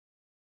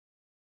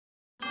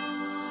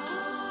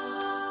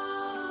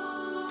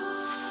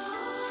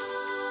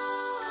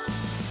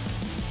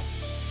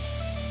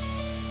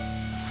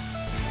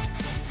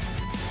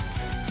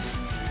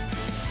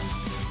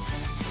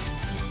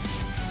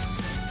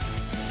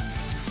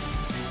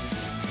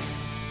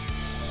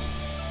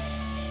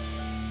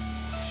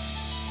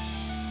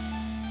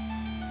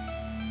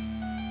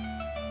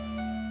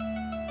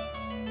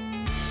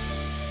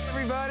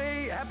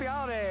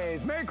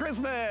holidays, Merry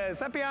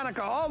Christmas, Happy Hanukkah,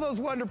 all those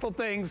wonderful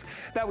things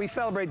that we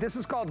celebrate. This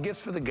is called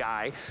Gifts for the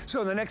Guy.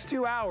 So in the next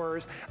 2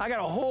 hours, I got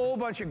a whole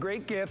bunch of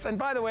great gifts. And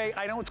by the way,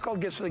 I know it's called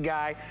Gifts for the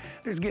Guy.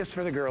 There's gifts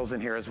for the girls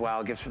in here as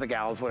well, gifts for the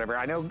gals, whatever.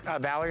 I know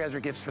Valerie has her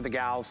Gifts for the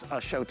Gals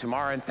show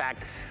tomorrow. In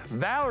fact,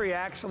 Valerie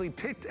actually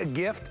picked a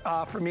gift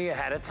for me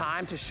ahead of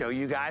time to show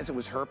you guys. It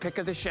was her pick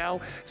of the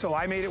show. So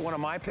I made it one of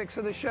my picks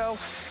of the show.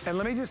 And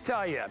let me just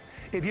tell you,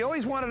 if you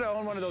always wanted to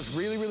own one of those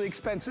really, really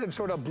expensive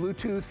sort of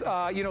Bluetooth,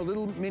 you know,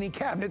 little mini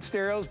cabinet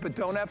stereos, but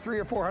don't have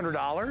 $300 or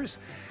 $400,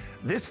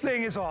 this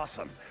thing is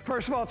awesome.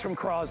 First of all, it's from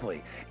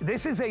Crosley.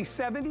 This is a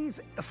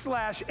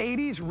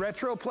 70s/80s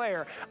retro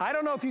player. I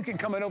don't know if you can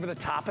come in over the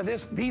top of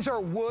this. These are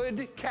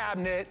wood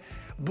cabinet,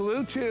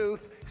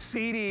 Bluetooth,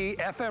 CD,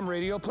 FM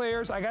radio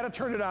players. I gotta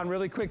turn it on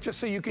really quick just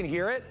so you can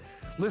hear it.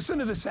 Listen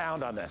to the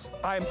sound on this.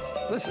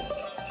 Listen.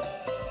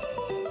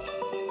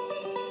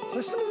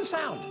 Listen to the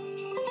sound.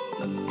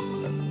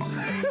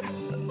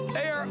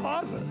 They are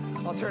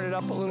awesome. I'll turn it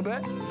up a little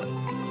bit.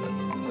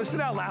 Listen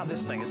how loud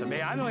this thing is.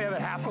 Amazing. I only have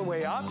it half the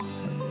way up.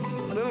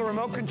 A little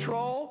remote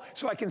control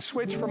so I can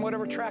switch from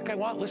whatever track I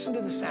want. Listen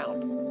to the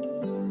sound.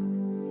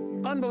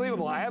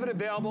 Unbelievable. I have it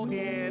available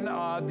in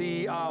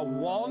the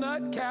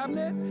walnut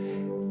cabinet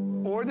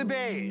or the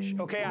beige.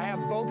 Okay, I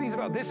have both these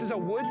available. This is a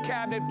wood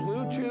cabinet,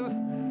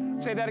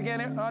 Bluetooth. Say that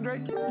again,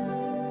 Andre?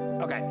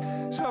 Okay,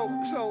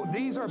 so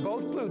these are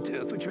both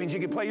Bluetooth, which means you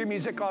can play your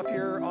music off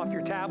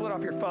your tablet,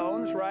 off your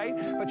phones, right?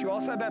 But you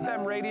also have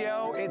FM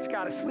radio. It's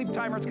got a sleep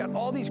timer. It's got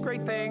all these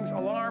great things,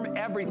 alarm,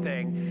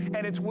 everything,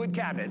 and it's wood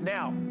cabinet.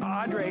 Now,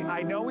 Andre,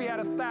 I know we had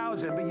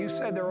 1,000, but you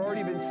said they're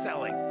already been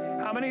selling.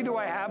 How many do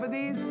I have of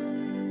these?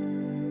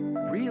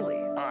 Really?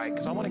 All right,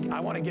 because I want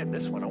to get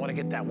this one. I want to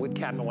get that wood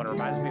cabinet one. It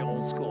reminds me of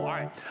old school. All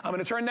right, I'm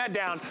going to turn that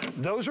down.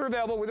 Those are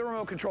available with a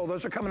remote control.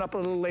 Those are coming up a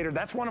little later.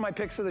 That's one of my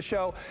picks of the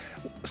show.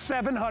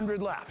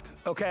 700 left,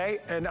 okay?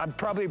 And I've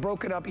probably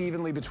broken up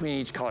evenly between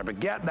each color, but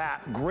get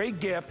that. Great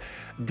gift.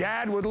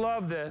 Dad would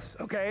love this,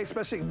 okay?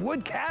 Especially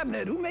wood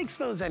cabinet. Who makes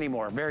those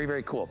anymore? Very,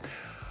 very cool.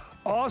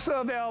 Also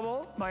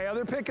available, my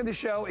other pick of the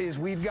show is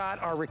we've got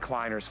our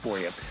recliners for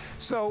you.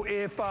 So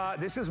if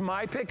this is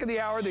my pick of the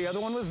hour, the other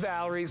one was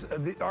Valerie's.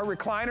 Our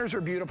recliners are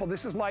beautiful.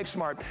 This is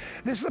LifeSmart.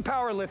 This is a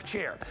power lift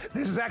chair.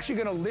 This is actually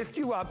gonna lift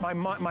you up. My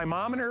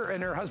mom and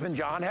her husband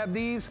John have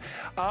these,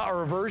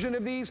 or a version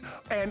of these.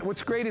 And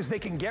what's great is they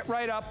can get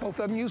right up.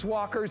 Both of them use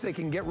walkers. They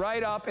can get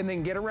right up and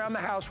then get around the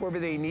house wherever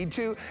they need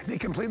to. They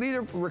completely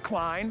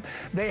recline.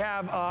 They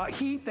have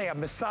heat, they have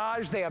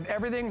massage, they have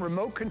everything,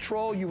 remote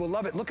control. You will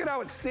love it. Look at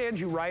how it stands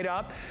you right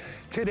up.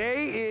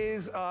 Today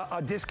is a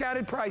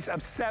discounted price of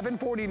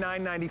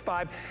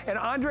 $749.95. And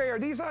Andre, are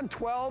these on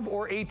 12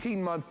 or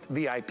 18-month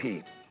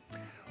VIP?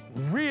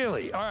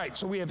 Really? All right,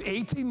 so we have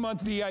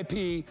 18-month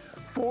VIP,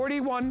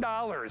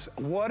 $41.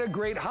 What a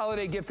great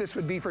holiday gift this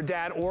would be for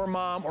dad or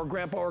mom or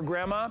grandpa or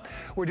grandma.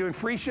 We're doing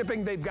free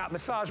shipping. They've got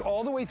massage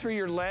all the way through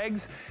your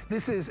legs.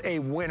 This is a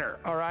winner,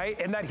 all right?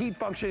 And that heat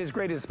function is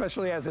great,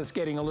 especially as it's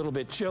getting a little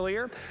bit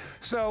chillier.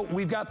 So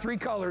we've got 3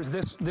 colors.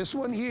 This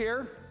one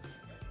here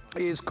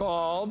is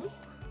called,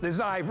 this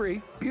is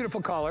ivory, beautiful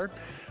color.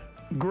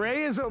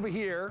 Gray is over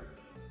here,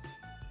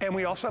 and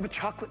we also have a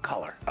chocolate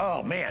color.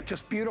 Oh man,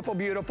 just beautiful,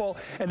 beautiful,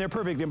 and they're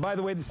perfect. And by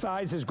the way, the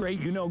size is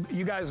great. You know,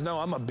 you guys know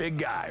I'm a big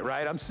guy,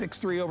 right? I'm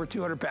 6'3", over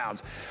 200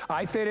 pounds.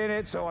 I fit in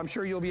it, so I'm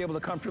sure you'll be able to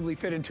comfortably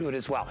fit into it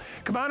as well.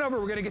 Come on over,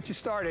 we're gonna get you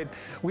started.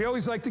 We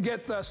always like to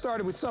get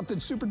started with something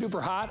super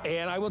duper hot,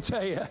 and I will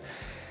tell you,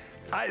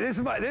 this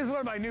is one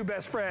of my new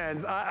best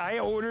friends. I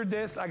ordered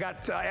this. I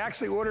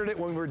actually ordered it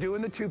when we were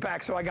doing the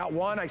 2-pack, so I got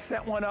one. I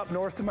sent one up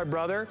north to my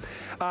brother.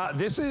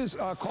 This is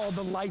called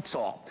the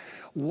Lights-All.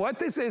 What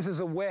this is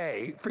a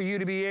way for you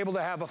to be able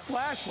to have a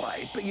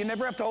flashlight, but you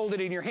never have to hold it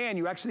in your hand.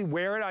 You actually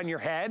wear it on your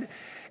head,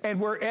 and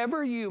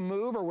wherever you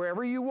move or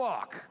wherever you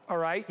walk, all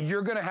right,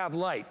 you're gonna have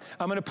light.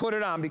 I'm gonna put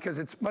it on because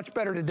it's much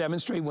better to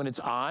demonstrate when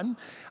it's on.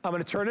 I'm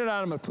gonna turn it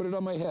on, I'm gonna put it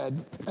on my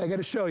head. I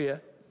gotta show you.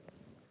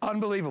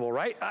 Unbelievable,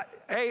 right?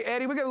 Hey,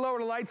 Eddie, we're gonna lower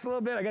the lights a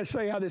little bit. I gotta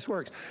show you how this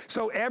works.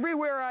 So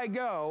everywhere I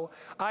go,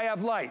 I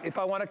have light. If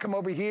I wanna come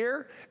over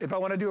here, if I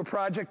wanna do a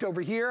project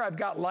over here, I've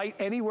got light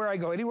anywhere I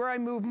go. Anywhere I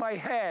move my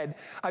head,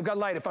 I've got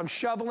light. If I'm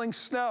shoveling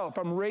snow, if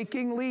I'm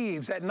raking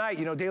leaves at night,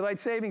 you know, daylight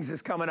savings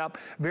is coming up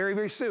very,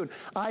 very soon.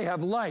 I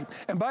have light.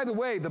 And by the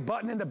way, the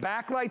button in the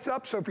back lights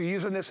up, so if you're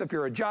using this, if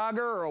you're a jogger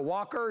or a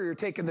walker, or you're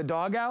taking the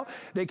dog out,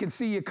 they can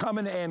see you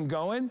coming and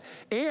going.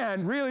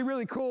 And really,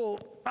 really cool,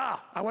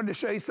 I wanted to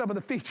show you some of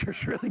the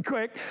features really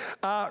quick.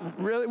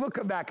 Really, we'll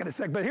come back in a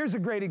sec, but here's a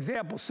great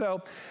example.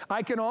 So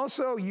I can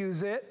also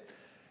use it,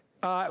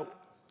 and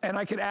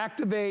I can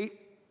activate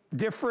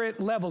different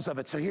levels of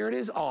it. So here it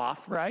is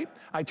off, right?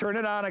 I turn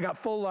it on, I got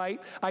full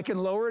light. I can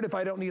lower it if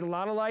I don't need a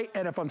lot of light,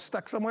 and if I'm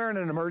stuck somewhere in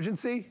an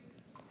emergency,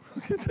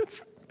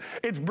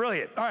 It's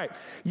brilliant. All right,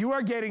 you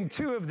are getting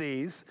 2 of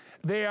these.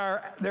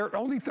 They're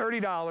only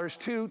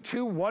 $30,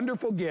 two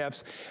wonderful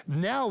gifts.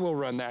 Now we'll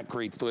run that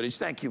great footage.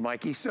 Thank you,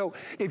 Mikey. So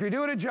if you're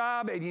doing a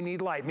job and you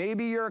need light,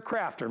 maybe you're a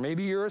crafter,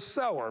 maybe you're a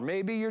sewer,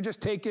 maybe you're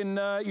just taking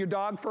your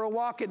dog for a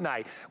walk at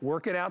night,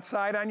 working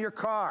outside on your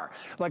car.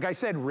 Like I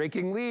said,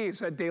 raking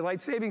leaves at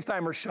daylight savings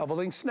time or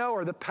shoveling snow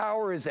or the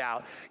power is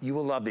out. You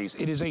will love these.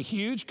 It is a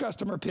huge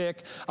customer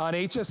pick on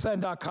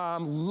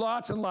hsn.com.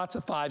 Lots and lots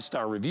of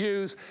 5-star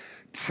reviews.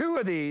 2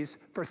 of these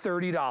for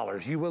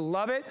 $30. You will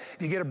love it.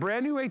 If you get a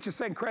brand new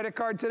HSN credit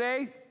card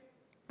today,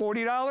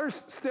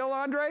 $40 still,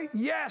 Andre?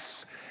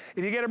 Yes.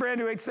 If you get a brand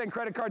new HSN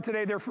credit card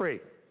today, they're free.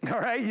 All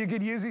right, you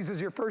could use these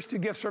as your first 2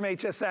 gifts from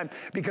HSN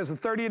because the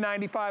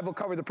 $30.95 will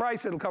cover the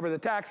price, it'll cover the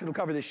tax, it'll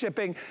cover the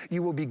shipping.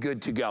 You will be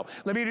good to go.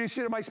 Let me introduce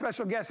you to my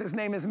special guest. His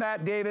name is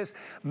Matt Davis.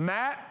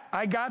 Matt,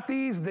 I got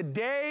these the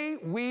day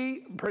we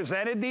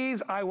presented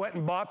these. I went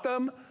and bought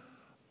them.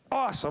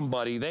 Awesome,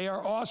 buddy. They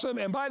are awesome.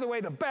 And by the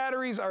way, the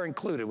batteries are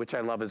included, which I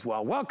love as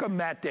well. Welcome,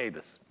 Matt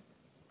Davis.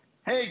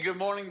 Hey, good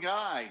morning,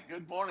 Guy.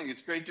 Good morning.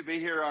 It's great to be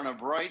here on a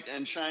bright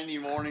and shiny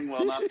morning.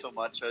 Well, not so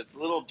much. It's a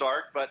little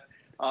dark, but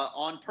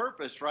on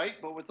purpose, right?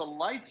 But with the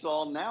lights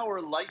on, now we're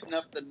lighting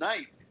up the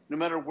night. No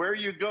matter where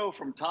you go,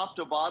 from top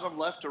to bottom,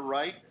 left to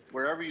right,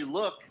 wherever you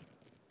look,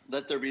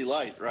 let there be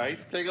light, right?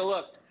 Take a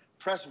look.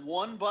 Press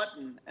one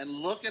button and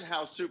look at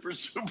how super,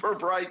 super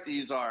bright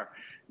these are.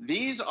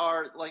 These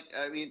are like,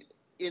 I mean,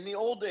 in the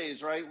old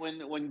days, right,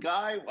 when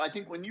Guy, I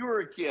think when you were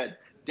a kid,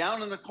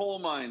 down in the coal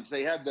mines,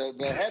 they had the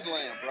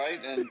headlamp, right?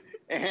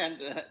 And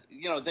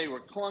you know, they were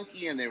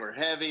clunky and they were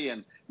heavy.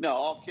 And no,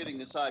 all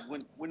kidding aside,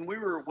 when we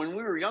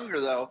were younger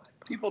though,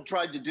 people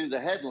tried to do the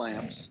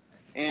headlamps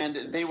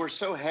and they were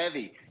so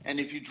heavy. And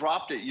if you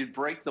dropped it, you'd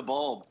break the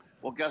bulb.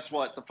 Well, guess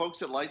what? The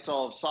folks at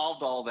Lightsol have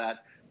solved all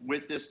that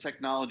with this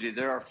technology.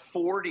 There are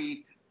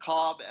 40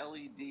 cob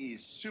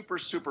LEDs, super,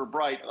 super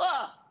bright.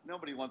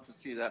 Nobody wants to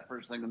see that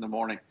first thing in the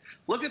morning.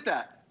 Look at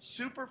that,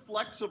 super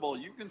flexible.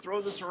 You can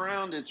throw this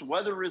around. It's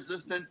weather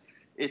resistant.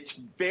 It's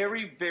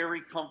very, very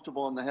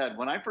comfortable in the head.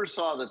 When I first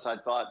saw this, I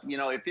thought, you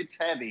know, if it's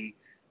heavy,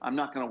 I'm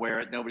not going to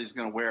wear it. Nobody's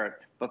going to wear it.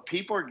 But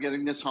people are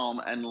getting this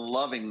home and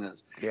loving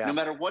this. Yeah. No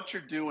matter what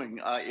you're doing,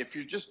 if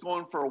you're just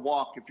going for a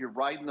walk, if you're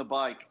riding the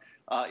bike,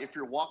 if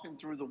you're walking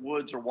through the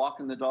woods or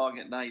walking the dog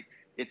at night,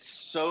 it's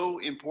so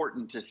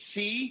important to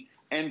see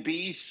and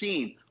be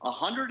seen.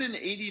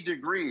 180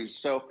 degrees.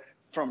 So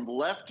from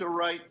left to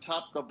right,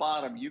 top to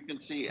bottom, you can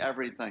see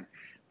everything.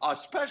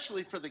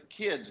 Especially for the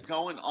kids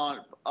going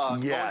to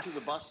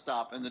the bus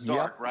stop in the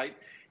dark, right?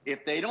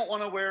 If they don't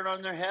want to wear it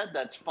on their head,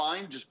 that's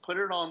fine. Just put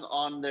it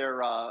on their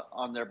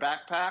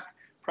backpack,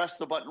 press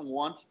the button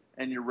once,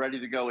 and you're ready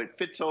to go. It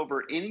fits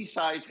over any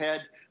size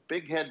head,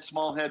 big head,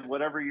 small head,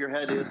 whatever your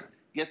head is.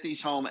 Get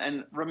these home.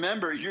 And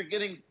remember, you're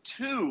getting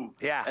 2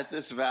 at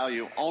this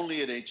value,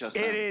 only at HSN.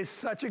 It is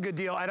such a good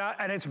deal.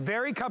 And it's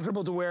very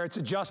comfortable to wear. It's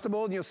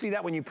adjustable, and you'll see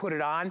that when you put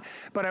it on.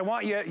 But I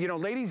want you, you know,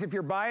 ladies, if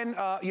you're buying,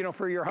 you know,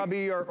 for your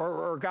hubby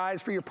or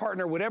guys, for your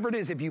partner, whatever it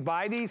is, if you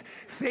buy these,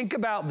 think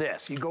about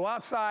this. You go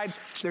outside,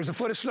 there's a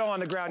foot of snow on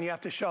the ground, you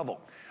have to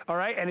shovel, all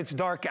right? And it's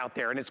dark out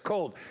there, and it's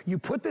cold. You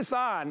put this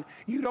on,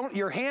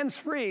 your hand's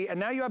free, and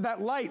now you have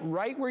that light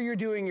right where you're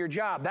doing your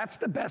job. That's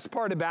the best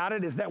part about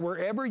it, is that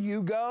wherever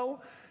you go,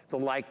 the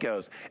light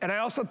goes. And I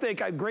also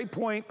think, a great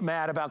point,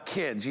 Matt, about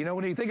kids. You know,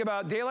 when you think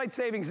about daylight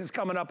savings is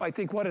coming up, I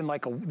think, what, in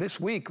like this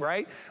week,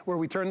 right? Where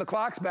we turn the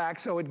clocks back,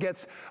 so it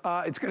gets,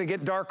 it's gonna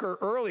get darker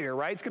earlier,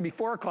 right? It's gonna be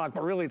 4 o'clock,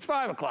 but really it's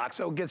 5 o'clock,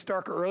 so it gets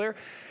darker earlier.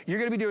 You're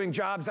gonna be doing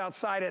jobs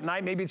outside at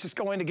night. Maybe it's just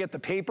going to get the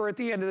paper at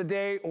the end of the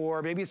day,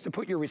 or maybe it's to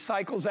put your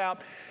recycles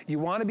out. You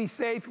wanna be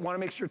safe, you wanna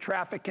make sure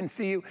traffic can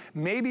see you.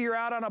 Maybe you're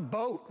out on a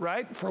boat,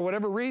 right? For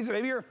whatever reason,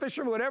 maybe you're a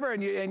fisherman, whatever,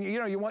 and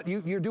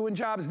you're doing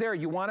jobs there.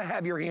 You wanna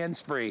have your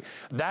hands free.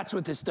 That's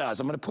what this does.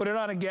 I'm gonna put it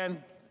on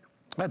again.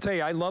 I tell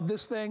you, I love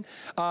this thing.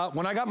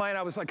 When I got mine,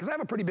 I was like, because I have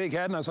a pretty big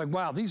head, and I was like,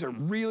 wow, these are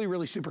really,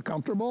 really super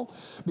comfortable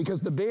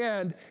because the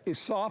band is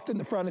soft in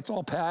the front, it's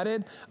all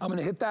padded. I'm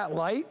gonna hit that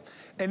light.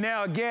 And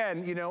now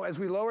again, you know, as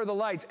we lower the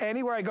lights,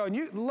 anywhere I go, and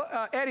you,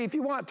 Eddie, if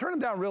you want, turn them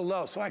down real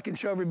low so I can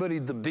show everybody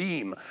the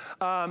beam.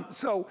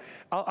 So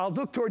I'll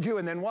look towards you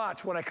and then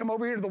watch. When I come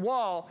over here to the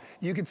wall,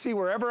 you can see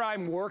wherever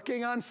I'm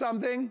working on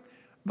something,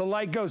 the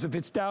light goes. If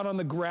it's down on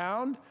the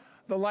ground,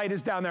 the light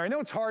is down there. I know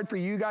it's hard for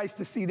you guys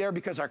to see there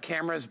because our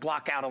cameras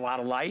block out a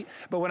lot of light,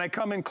 but when I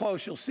come in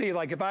close, you'll see,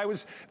 like if I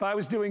was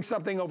doing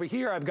something over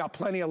here, I've got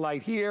plenty of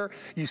light here.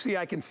 You see,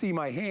 I can see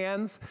my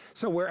hands.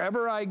 So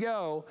wherever I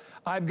go,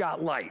 I've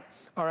got light.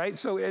 All right,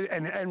 so,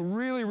 and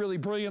really, really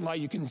brilliant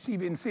light you can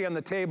see on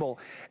the table.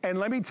 And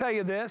let me tell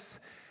you this,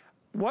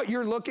 what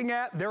you're looking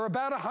at, they're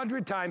about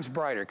 100 times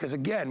brighter, because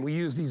again, we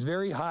use these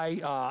very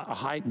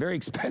very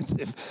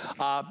expensive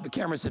the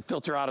cameras that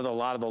filter out a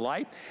lot of the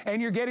light,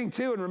 and you're getting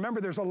 2, and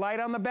remember, there's a light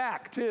on the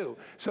back too.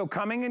 So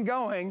coming and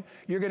going,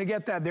 you're gonna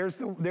get that.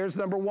 There's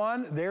number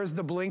 1, there's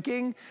the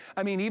blinking.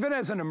 I mean, even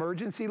as an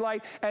emergency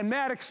light. And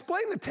Matt,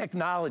 explain the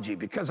technology,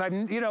 because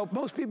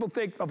most people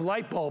think of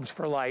light bulbs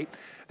for light.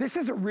 This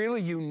is a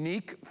really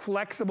unique,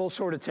 flexible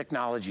sort of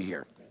technology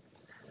here.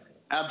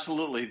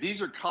 Absolutely.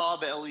 These are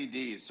Cobb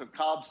LEDs. So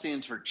Cobb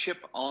stands for chip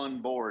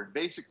on board.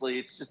 Basically,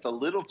 it's just a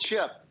little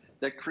chip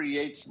that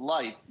creates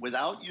light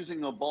without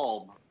using a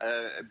bulb.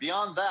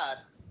 Beyond that,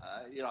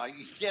 you know, I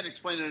can't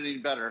explain it any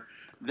better.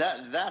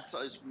 That's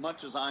as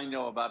much as I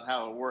know about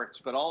how it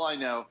works. But all I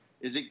know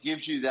is it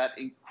gives you that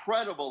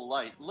incredible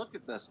light. Look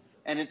at this.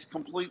 And it's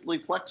completely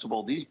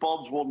flexible. These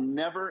bulbs will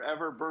never,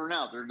 ever burn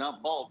out. They're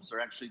not bulbs. They're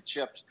actually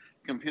chips,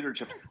 computer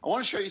chips. I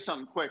want to show you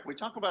something quick. We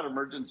talk about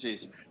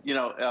emergencies, you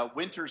know,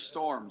 winter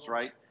storms,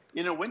 right?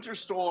 In a winter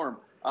storm,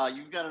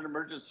 you've got an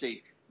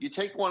emergency. You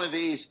take one of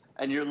these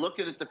and you're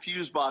looking at the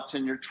fuse box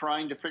and you're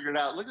trying to figure it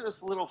out. Look at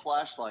this little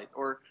flashlight.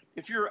 Or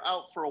if you're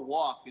out for a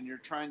walk and you're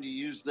trying to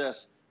use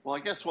this, well,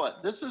 guess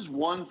what? This is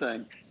one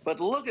thing. But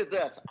look at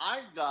this.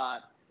 I've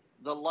got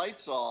the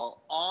lights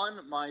all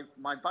on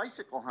my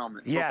bicycle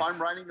helmet. So yes. if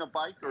I'm riding a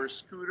bike or a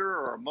scooter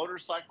or a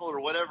motorcycle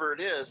or whatever it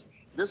is,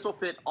 this will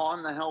fit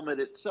on the helmet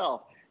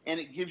itself. And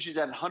it gives you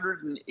that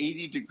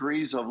 180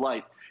 degrees of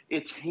light.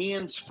 It's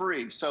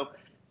hands-free. So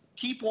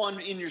keep one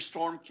in your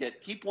storm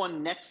kit. Keep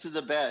one next to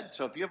the bed.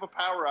 So if you have a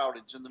power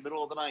outage in the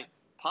middle of the night,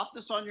 pop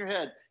this on your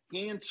head,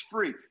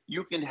 hands-free.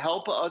 You can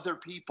help other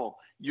people.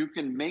 You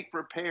can make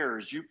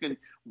repairs. You can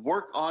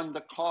work on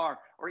the car,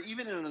 or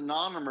even in a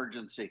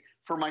non-emergency.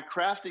 For my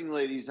crafting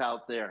ladies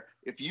out there,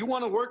 if you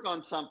want to work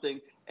on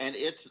something and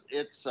it's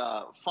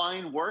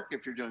fine work,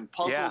 if you're doing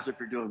puzzles, if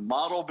you're doing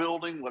model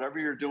building, whatever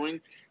you're doing,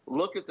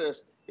 look at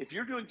this. If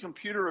you're doing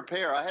computer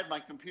repair, I had my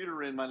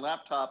computer in my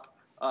laptop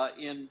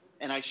and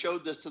I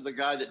showed this to the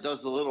guy that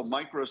does the little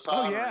micro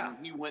soldering,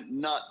 and he went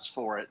nuts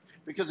for it.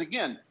 Because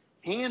again,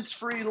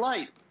 hands-free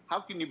light. How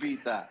can you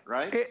beat that,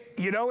 right?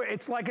 You know,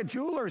 it's like a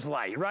jeweler's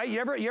light, right? You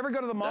ever go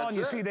to the mall and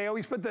you see they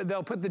always put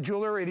they'll put the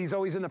jeweler and he's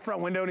always in the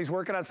front window and he's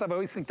working on stuff. I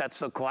always think that's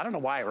so cool. I don't know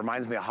why, it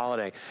reminds me of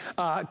Holiday,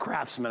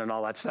 Craftsman and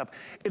all that stuff.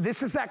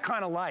 This is that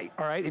kind of light,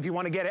 all right, if you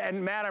want to get it.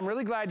 And Matt, I'm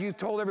really glad you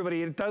told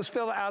everybody it does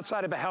fill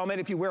outside of a helmet.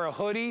 If you wear a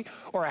hoodie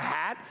or a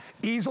hat,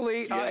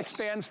 easily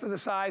expands to the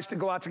size to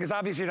go out to, because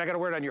obviously you're not going to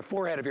wear it on your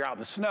forehead if you're out in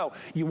the snow.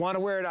 You want to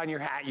wear it on your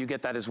hat, you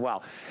get that as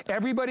well.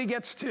 Everybody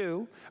gets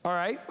two, all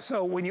right?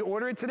 So when you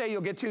order it today,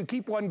 you'll get two.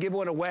 Keep one, give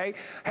one away.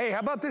 Hey, how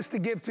about this to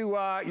give to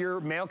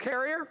your mail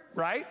carrier,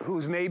 right?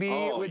 Who's maybe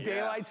with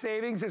daylight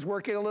savings is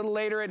working a little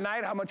later at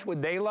night. How much would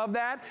they love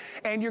that?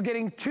 And you're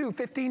getting two,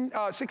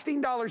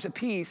 $16 a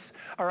piece,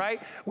 all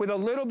right, with a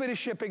little bit of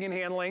shipping and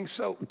handling.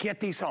 So get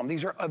these home.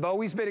 These have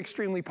always been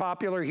extremely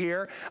popular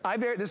here.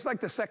 This is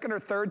like the second or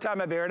third time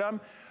I've aired them.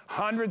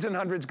 Hundreds and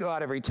hundreds go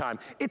out every time.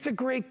 It's a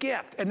great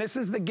gift. And this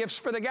is the gifts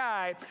for the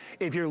guy.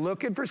 If you're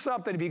looking for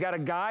something, if you got a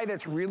guy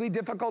that's really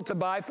difficult to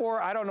buy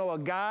for, I don't know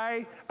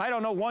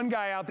one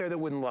guy out there that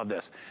wouldn't love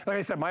this. Like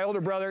I said, my older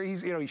brother, he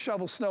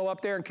shovels snow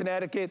up there in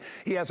Connecticut.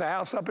 He has a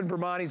house up in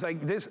Vermont. He's like,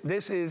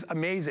 this is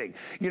amazing.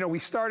 You know, we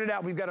started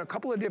out, we've got a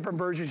couple of different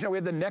versions. You know, we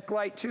have the neck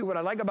light too. What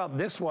I like about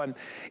this one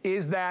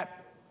is that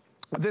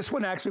this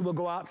one actually will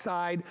go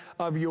outside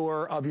of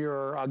your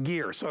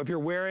gear. So if you're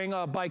wearing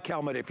a bike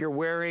helmet, if you're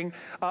wearing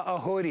a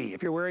hoodie,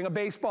 if you're wearing a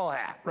baseball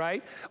hat,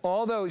 right?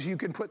 All those, you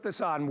can put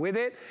this on with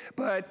it,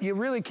 but you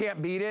really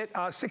can't beat it.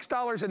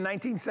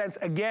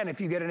 $6.19, again,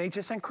 if you get an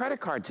HSN credit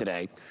card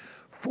today.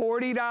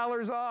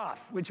 $40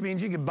 off, which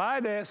means you can buy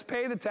this,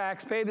 pay the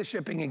tax, pay the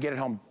shipping, and get it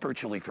home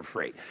virtually for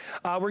free.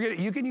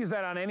 You can use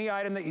that on any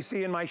item that you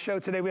see in my show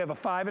today. We have a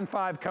 5 and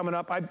 5 coming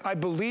up. I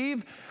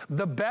believe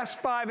the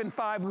best 5 and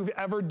 5 we've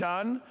ever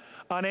done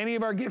on any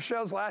of our gift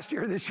shows last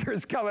year, this year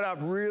is coming up.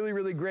 Really,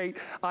 really great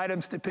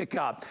items to pick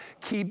up.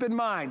 Keep in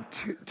mind,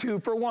 two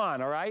for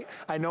one, all right?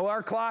 I know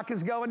our clock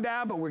is going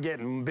down, but we're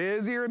getting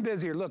busier and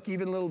busier. Look,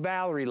 even little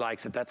Valerie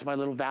likes it. That's my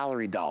little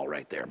Valerie doll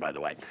right there, by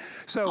the way.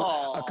 So,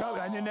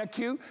 isn't that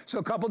cute? So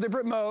a couple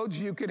different modes.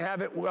 You can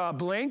have it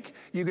blink.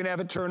 You can have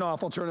it turn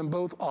off. I'll turn them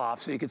both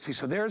off so you can see.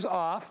 So there's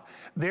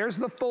off. There's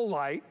the full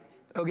light.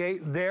 Okay,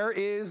 there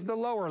is the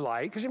lower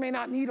light, because you may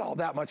not need all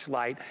that much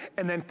light.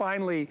 And then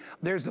finally,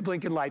 there's the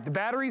blinking light. The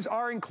batteries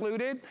are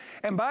included.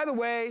 And by the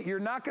way, you're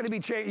not going to be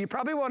you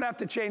probably won't have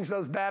to change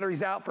those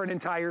batteries out for an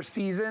entire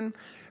season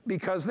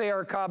because they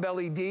are Cobb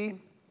LED.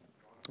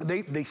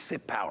 They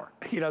sip power.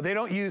 You know, they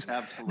don't use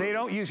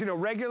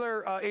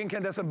regular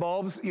incandescent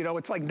bulbs. You know,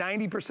 it's like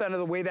 90% of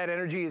the way that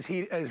energy is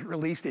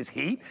released is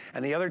heat,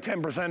 and the other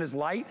 10% is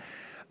light.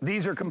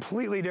 These are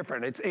completely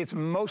different. It's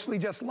mostly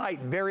just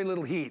light, very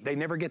little heat. They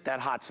never get that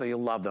hot, so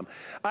you'll love them.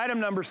 Item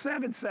number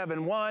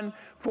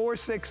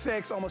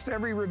 771466. Almost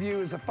every review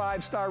is a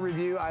 5-star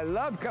review. I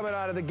love coming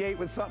out of the gate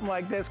with something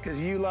like this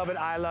because you love it,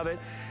 I love it,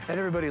 and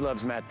everybody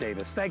loves Matt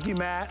Davis. Thank you,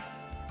 Matt.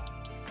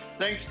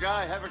 Thanks,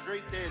 Guy. Have a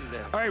great day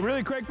today. All right,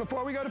 really quick,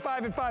 before we go to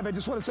 5 and 5, I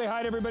just want to say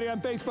hi to everybody on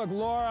Facebook.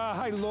 Laura,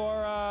 hi,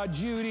 Laura.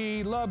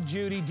 Judy, love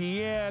Judy.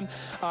 Deanne,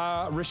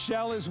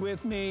 Rochelle is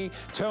with me.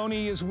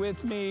 Tony is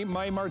with me.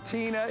 My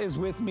Martina is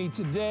with me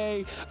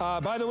today.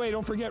 By the way,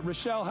 don't forget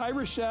Rochelle. Hi,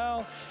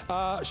 Rochelle.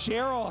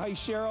 Cheryl, hi,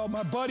 Cheryl.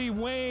 My buddy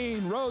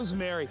Wayne,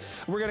 Rosemary.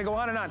 We're going to go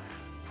on and on.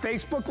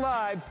 Facebook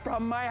Live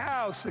from my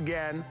house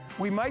again.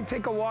 We might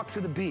take a walk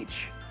to the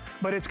beach.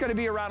 but it's gonna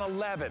be around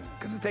 11,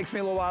 because it takes me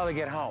a little while to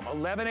get home.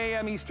 11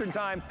 a.m. Eastern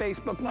time,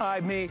 Facebook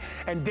Live me,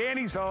 and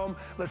Danny's home.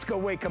 Let's go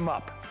wake him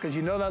up, because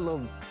you know that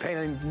little pain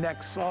in the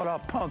neck,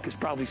 sawed-off punk is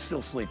probably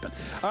still sleeping.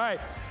 All right,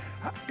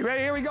 you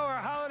ready? Here we go, our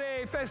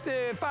holiday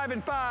festive 5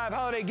 and 5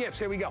 holiday gifts.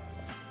 Here we go.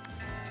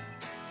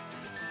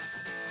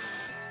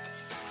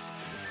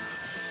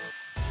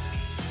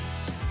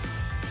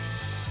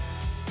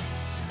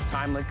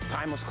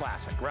 Timeless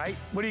classic, right?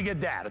 What do you get,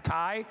 Dad? A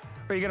tie?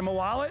 Or you get him a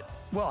wallet?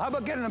 Well, how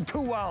about getting them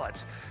 2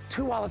 wallets?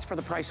 2 wallets for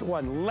the price of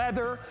 1.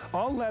 Leather,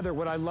 all leather.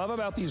 What I love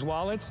about these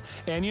wallets,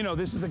 and you know,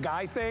 this is a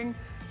Guy thing,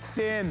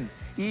 thin,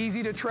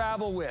 easy to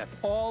travel with,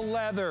 all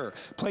leather,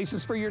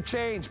 places for your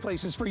change,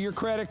 places for your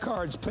credit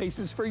cards,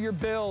 places for your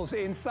bills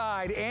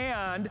inside,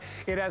 and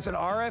it has an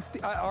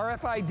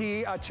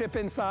RFID chip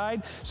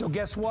inside, so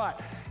guess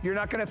what? You're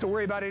not gonna have to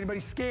worry about anybody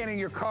scanning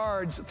your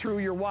cards through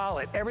your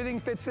wallet. Everything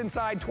fits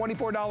inside,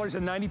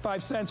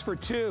 $24.95 for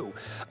 2.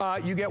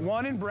 You get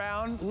 1 in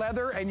brown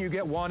leather and you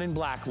get 1 in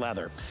black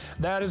leather.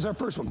 That is our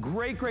first one.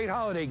 Great, great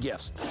holiday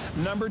gifts.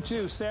 Number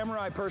 2,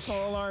 Samurai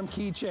personal alarm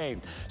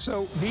keychain.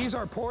 So these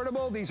are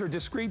portable, these are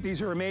discreet,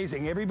 these are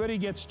amazing. Everybody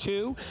gets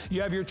 2.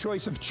 You have your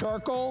choice of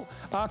charcoal,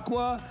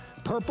 aqua,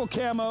 purple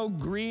camo,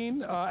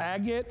 green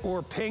agate,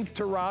 or pink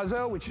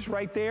terrazzo, which is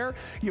right there.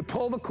 You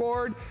pull the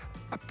cord,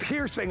 a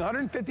piercing,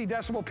 150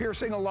 decibel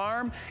piercing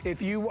alarm.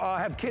 If you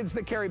have kids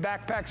that carry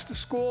backpacks to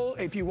school,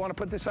 if you want to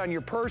put this on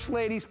your purse,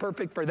 ladies,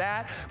 perfect for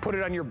that. Put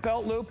it on your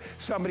belt loop.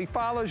 Somebody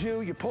follows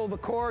you, you pull the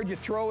cord, you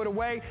throw it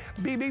away.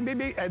 Beep, beep, beep,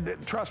 beep. And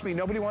trust me,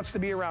 nobody wants to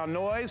be around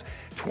noise.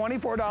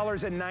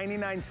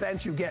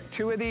 $24.99. You get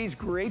 2 of these.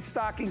 Great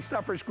stocking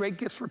stuffers, great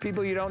gifts for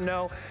people you don't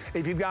know.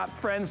 If you've got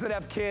friends that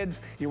have kids,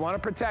 you want to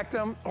protect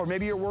them, or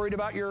maybe you're worried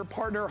about your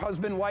partner,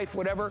 husband, wife,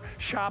 whatever,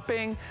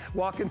 shopping,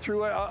 walking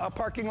through a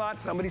parking lot,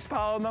 somebody's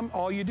following them.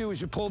 All you do is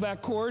you pull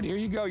that cord. Here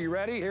you go. You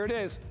ready? Here it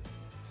is.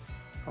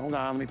 Hold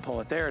on. Let me pull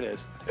it. There it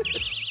is. Hey,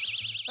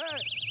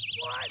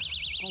 what?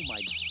 Oh,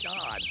 my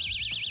God.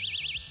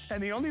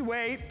 And the only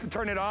way to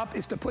turn it off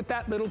is to put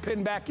that little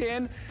pin back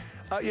in.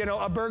 You know,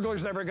 a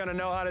burglar's never going to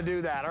know how to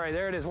do that. All right,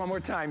 there it is. One more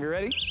time. You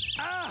ready?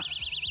 Ah!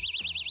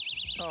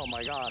 Oh,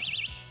 my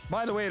gosh.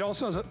 By the way, it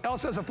also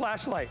has a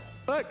flashlight.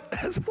 Look, it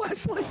has a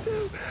flashlight,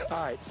 too. All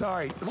right,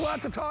 sorry. There's a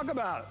lot to talk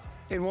about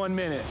in 1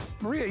 minute.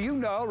 Maria, you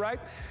know, right?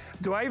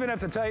 Do I even have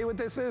to tell you what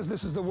this is?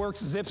 This is the Works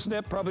Zip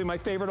Snip, probably my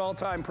favorite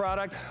all-time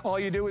product. All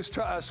you do is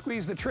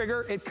squeeze the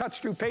trigger. It cuts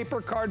through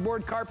paper,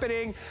 cardboard,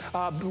 carpeting,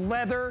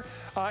 leather.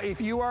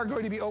 If you are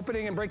going to be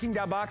opening and breaking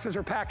down boxes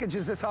or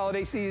packages this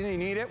holiday season, you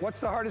need it. What's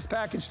the hardest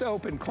package to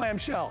open?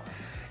 Clamshell.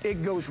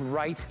 It goes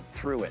right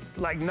through it,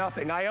 like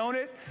nothing. I own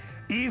it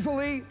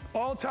easily,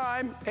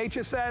 all-time,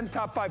 HSN,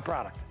 top 5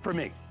 product for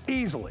me,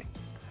 easily.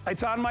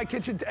 It's on my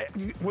kitchen.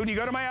 When you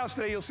go to my house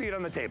today, you'll see it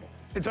on the table.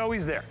 It's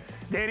always there.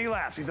 Danny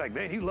laughs. He's like,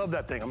 man, you love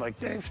that thing. I'm like,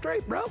 damn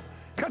straight, bro.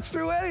 Cuts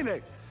through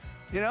anything.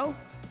 You know?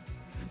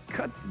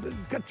 Cut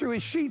through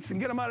his sheets and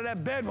get him out of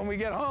that bed when we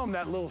get home,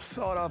 that little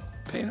sawed-off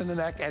pain in the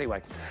neck.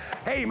 Anyway,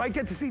 hey, you might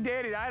get to see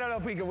Danny. I don't know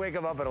if we can wake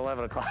him up at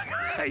 11 o'clock.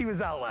 He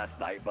was out last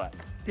night, but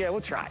yeah,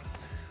 we'll try.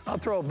 I'll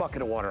throw a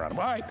bucket of water on him.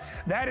 All right,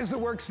 that is the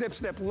Works Zip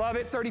Snip. Love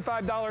it,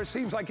 $35.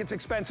 Seems like it's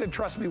expensive.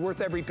 Trust me, worth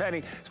every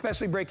penny,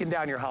 especially breaking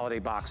down your holiday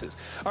boxes.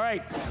 All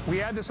right, we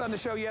had this on the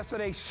show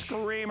yesterday,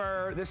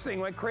 Screamer. This thing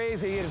went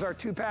crazy. It is our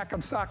 2-pack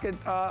of socket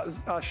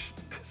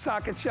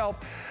shelf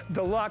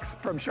deluxe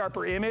from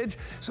Sharper Image.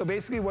 So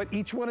basically what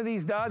each one of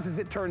these does is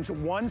it turns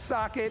 1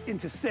 socket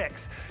into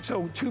 6.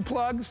 So 2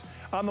 plugs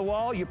on the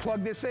wall, you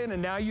plug this in,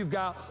 and now you've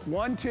got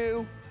 1,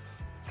 2,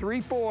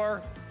 3,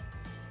 4,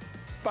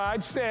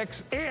 5,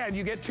 6, and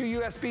you get 2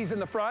 USBs in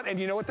the front, and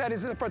you know what that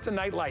is in the front? It's a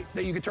night light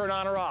that you can turn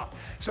on or off.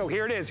 So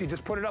here it is. You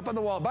just put it up on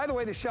the wall. By the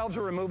way, the shelves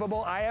are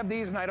removable. I have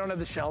these, and I don't have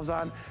the shelves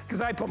on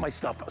because I put my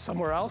stuff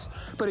somewhere else.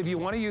 But if you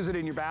want to use it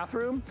in your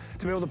bathroom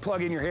to be able to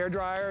plug in your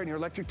hairdryer and your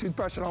electric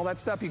toothbrush and all that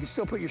stuff, you can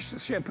still put your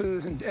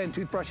shampoos and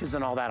toothbrushes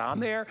and all that on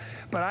there.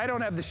 But I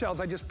don't have the shelves.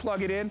 I just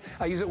plug it in.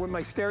 I use it with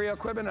my stereo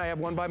equipment. I have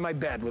one by my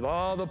bed with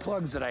all the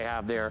plugs that I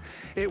have there.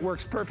 It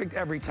works perfect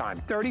every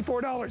time.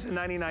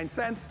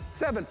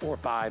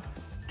 $34.99, 745-226.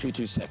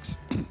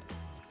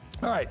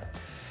 All right.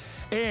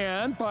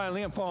 And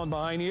finally, I'm falling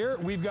behind here.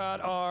 We've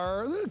got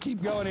our,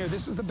 keep going here.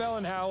 This is the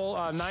Bell & Howell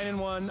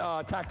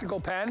 9-in-1 tactical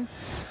pen.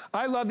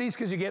 I love these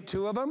because you get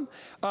 2 of them.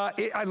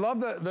 I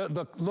love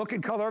the look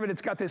and color of it.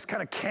 It's got this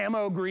kind of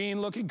camo green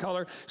looking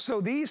color.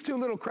 So these 2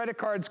 little credit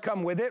cards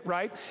come with it,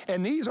 right?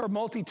 And these are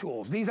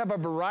multi-tools. These have a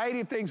variety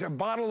of things. They're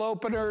bottle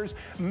openers,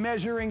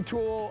 measuring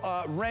tool,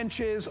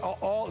 wrenches,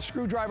 all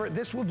screwdriver.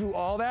 This will do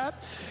all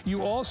that.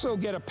 You also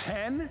get a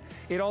pen.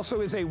 It also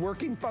is a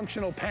working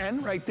functional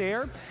pen right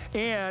there.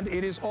 And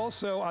it is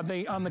also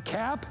on the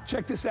cap.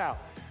 Check this out.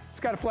 It's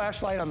got a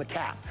flashlight on the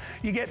cap.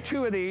 You get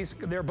 2 of these.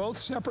 They're both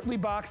separately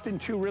boxed in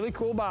 2 really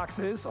cool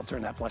boxes. I'll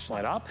turn that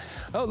flashlight off.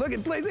 Oh, look,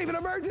 it plays even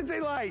emergency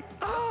light.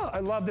 Oh, I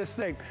love this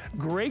thing.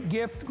 Great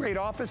gift, great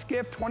office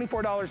gift,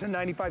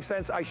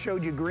 $24.95. I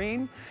showed you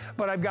green,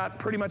 but I've got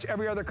pretty much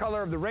every other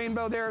color of the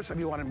rainbow there. So if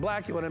you want it in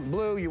black, you want it in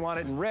blue, you want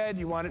it in red,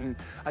 you want it in,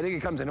 I think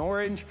it comes in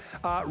orange.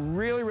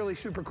 Really, really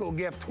super cool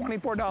gift,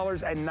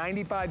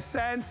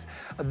 $24.95.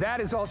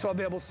 That is also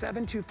available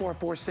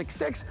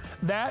 724466.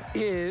 That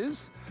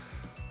is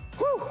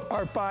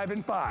our 5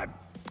 and 5.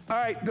 All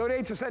right, go to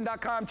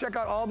hsn.com, check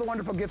out all the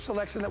wonderful gift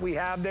selection that we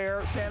have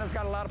there. Santa's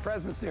got a lot of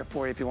presents there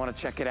for you if you want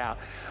to check it out.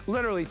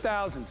 Literally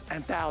thousands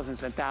and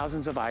thousands and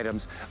thousands of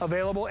items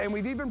available, and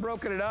we've even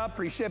broken it up,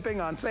 free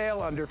shipping, on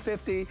sale, under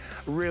 50.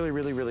 Really,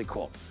 really, really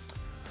cool.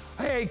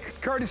 Hey,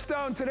 Curtis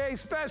Stone, today's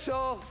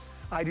special.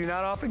 I do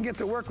not often get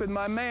to work with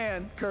my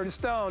man, Curtis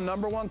Stone,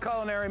 #1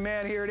 culinary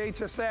man here at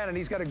HSN, and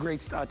he's got a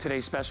great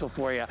today's special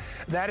for you.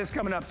 That is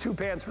coming up, 2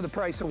 pans for the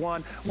price of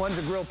 1. One's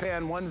a grill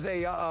pan, one's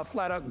a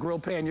flat-out grill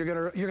pan.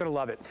 You're gonna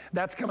love it.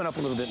 That's coming up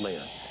a little bit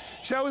later.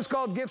 Show is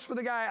called Gifts for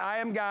the Guy. I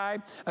am Guy.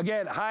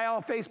 Again, hi all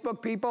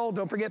Facebook people.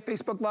 Don't forget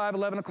Facebook Live,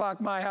 11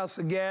 o'clock, my house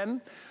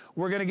again.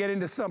 We're gonna get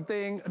into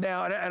something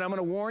now, and I'm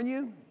gonna warn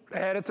you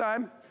ahead of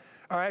time.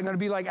 All right, I'm gonna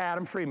be like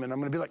Adam Friedman. I'm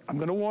gonna be like, I'm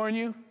gonna warn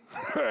you.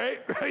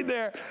 right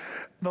there.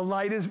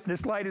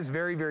 This light is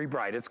very, very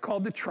bright. It's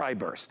called the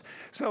Tri-Burst.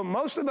 So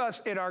most of us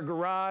in our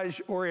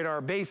garage or in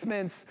our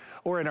basements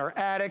or in our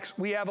attics,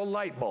 we have a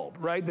light bulb,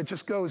 right, that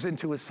just goes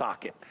into a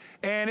socket.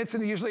 And it's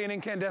usually an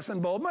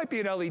incandescent bulb, might be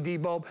an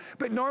LED bulb,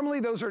 but normally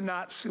those are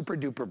not super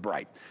duper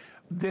bright.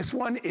 This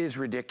one is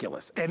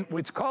ridiculous. And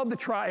it's called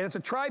and it's a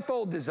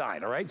tri-fold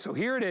design, all right? So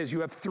here it is. You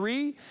have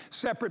 3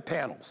 separate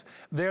panels.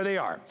 There they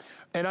are.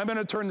 And I'm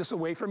gonna turn this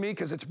away from me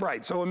because it's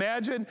bright. So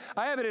imagine,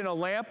 I have it in a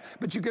lamp,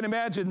 but you can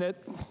imagine that,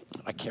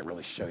 I can't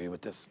really show you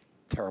with this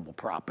terrible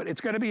prop, but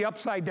it's gonna be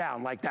upside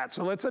down like that.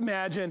 So let's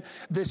imagine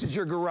this is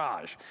your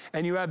garage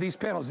and you have these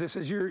panels. This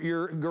is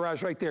your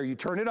garage right there. You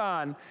turn it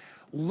on.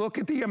 Look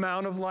at the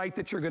amount of light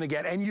that you're gonna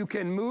get, and you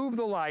can move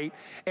the light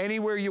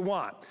anywhere you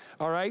want,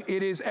 all right?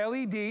 It is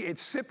LED,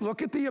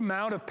 look at the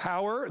amount of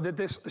power that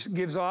this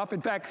gives off. In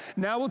fact,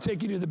 now we'll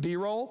take you to the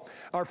B-roll,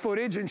 our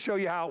footage, and show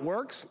you how it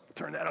works.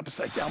 Turn that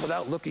upside down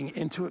without looking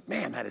into it.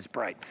 Man, that is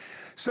bright.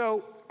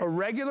 So a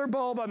regular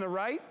bulb on the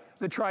right,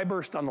 the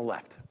Tri-Burst on the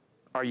left.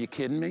 Are you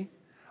kidding me?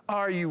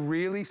 Are you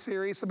really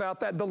serious about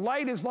that? The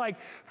light is like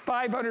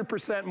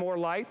 500% more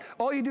light.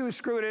 All you do is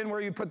screw it in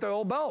where you put the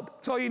old bulb.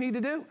 That's all you need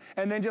to do.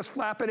 And then just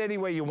flap it any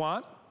way you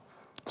want.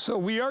 So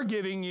we are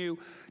giving you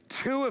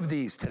 2 of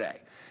these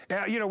today.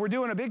 You know, we're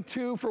doing a big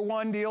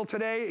 2-for-1 deal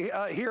today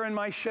here in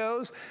my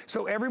shows.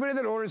 So everybody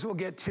that orders will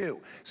get 2.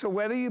 So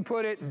whether you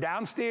put it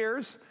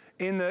downstairs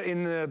in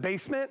the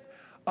basement,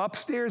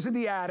 upstairs in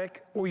the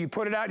attic, or you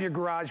put it out in your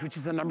garage, which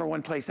is the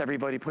 #1 place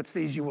everybody puts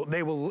these. You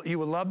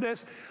will love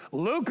this.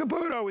 Lou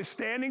Caputo is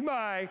standing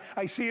by.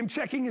 I see him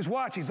checking his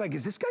watch. He's like,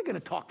 is this guy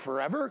gonna talk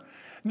forever?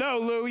 No,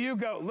 Lou, you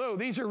go. Lou,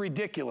 these are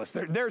ridiculous.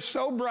 They're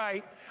so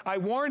bright. I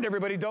warned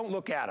everybody, don't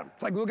look at them.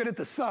 It's like looking at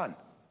the sun.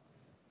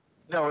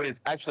 No,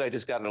 it's actually, I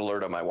just got an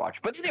alert on my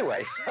watch. But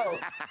anyway, so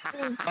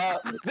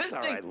this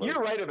thing, right,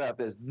 you're right about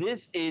this.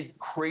 This is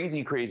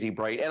crazy, crazy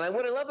bright. And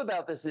what I love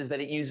about this is that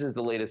it uses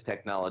the latest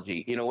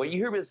technology. You know, when you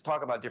hear us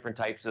talk about different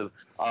types of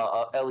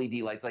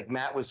LED lights, like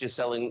Matt was just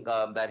selling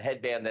that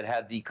headband that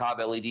had the Cobb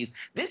LEDs.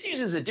 This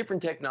uses a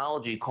different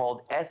technology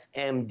called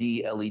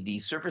SMD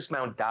LED, surface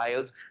mount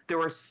diodes.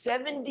 There are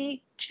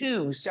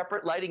 72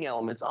 separate lighting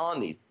elements on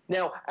these.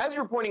 Now, as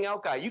you're pointing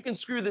out, Guy, you can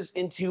screw this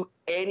into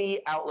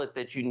any outlet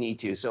that you need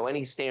to. So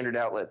any standard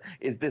outlet,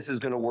 this is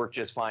going to work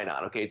just fine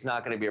on. Okay, it's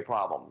not going to be a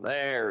problem.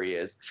 There he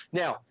is.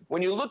 Now,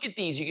 when you look at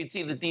these, you can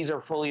see that these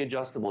are fully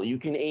adjustable. You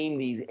can aim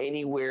these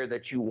anywhere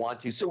that you want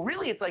to. So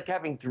really, it's like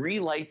having 3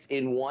 lights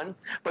in one.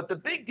 But the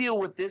big deal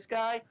with this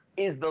guy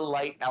is the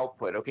light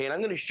output. Okay, and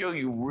I'm going to show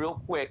you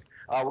real quick.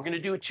 We're going to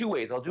do it 2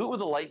 ways. I'll do it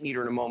with a light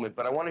meter in a moment,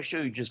 but I want to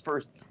show you just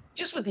first,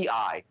 just with the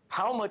eye,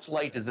 how much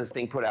light does this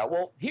thing put out?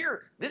 Well,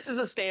 here, this is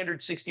a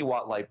standard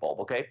 60-watt light bulb,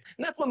 okay?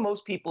 And that's what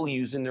most people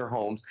use in their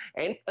homes.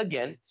 And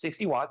again,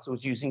 60 watts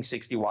was using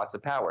 60 watts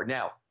of power.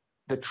 Now,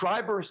 the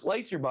Tri-Burst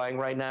lights you're buying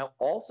right now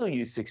also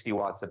use 60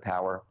 watts of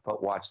power,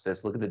 but watch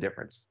this. Look at the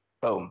difference.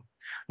 Boom.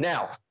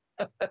 Now,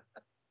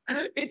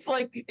 it's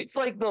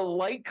like the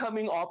light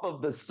coming off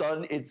of the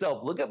sun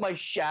itself. Look at my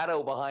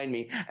shadow behind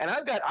me. And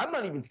I'm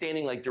not even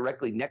standing like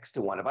directly next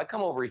to one. If I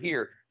come over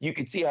here, you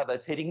can see how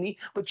that's hitting me.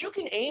 But you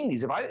can aim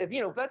these.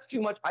 If that's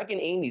too much, I can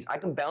aim these. I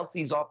can bounce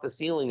these off the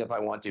ceiling if I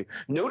want to.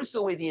 Notice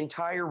the way the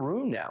entire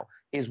room now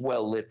is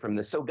well lit from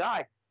this. So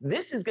Guy,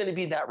 this is going to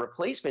be that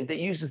replacement that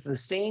uses the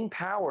same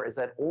power as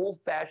that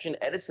old-fashioned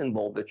Edison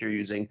bulb that you're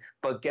using.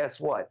 But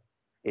guess what?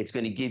 It's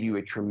going to give you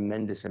a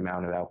tremendous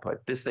amount of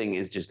output. This thing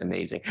is just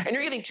amazing. And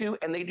you're getting 2,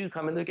 and they do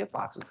come in the gift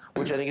boxes,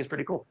 which I think is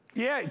pretty cool.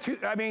 Yeah,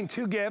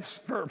 2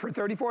 gifts for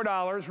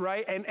 $34,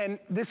 right? And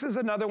this is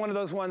another one of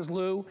those ones,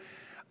 Lou.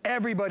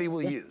 everybody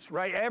will use,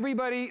 right?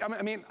 Everybody,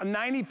 I mean,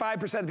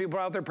 95% of the people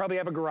out there probably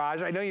have a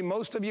garage. I know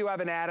most of you have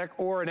an attic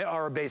or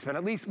a basement.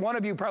 At least one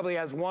of you probably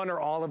has one or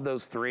all of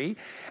those three,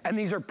 and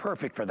these are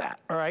perfect for that,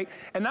 all right?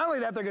 And not only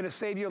that, they're gonna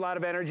save you a lot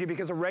of energy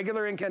because a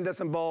regular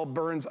incandescent bulb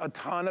burns a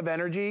ton of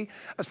energy,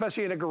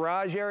 especially in a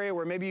garage area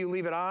where maybe you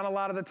leave it on a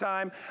lot of the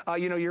time.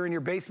 You know, you're in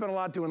your basement a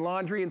lot doing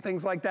laundry and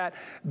things like that.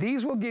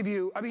 These will give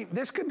you, I mean,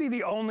 this could be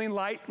the only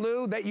light,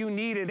 Lou, that you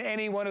need in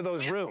any one of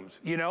those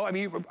rooms, you know? I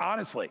mean,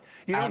 honestly,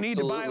 you don't need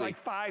to buy like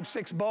 5,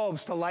 6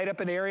 bulbs to light up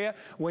an area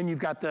when you've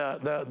got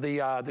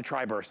the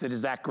tri-burst. It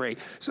is that great.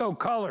 So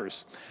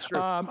colors,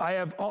 sure.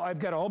 I've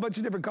got a whole bunch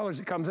of different colors.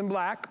 It comes in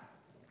black,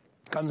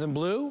 comes in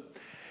blue,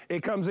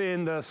 it comes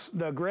in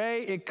the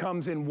gray, it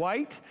comes in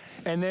white,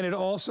 and then it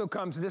also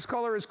comes, this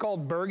color is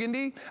called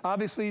burgundy.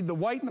 Obviously, the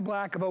white and the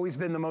black have always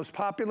been the most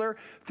popular.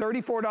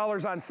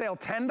 $34 on sale,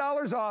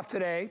 $10 off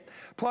today,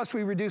 plus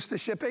we reduced the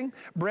shipping.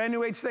 Brand new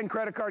HSN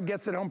credit card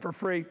gets it home for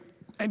free.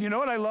 And you know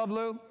what I love,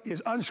 Lou?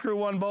 Is unscrew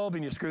one bulb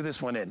and you screw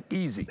this one in.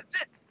 Easy. That's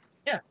it.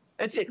 Yeah,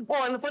 that's it.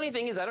 Well, and the funny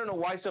thing is, I don't know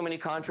why so many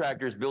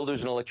contractors,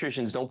 builders, and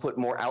electricians don't put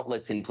more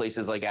outlets in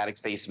places like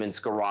attics, basements,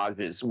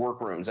 garages,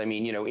 workrooms. I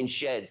mean, you know, in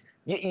sheds.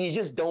 You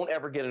just don't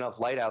ever get enough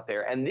light out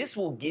there. And this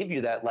will give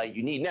you that light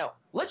you need. Now,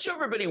 let's show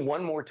everybody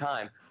one more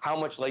time how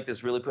much light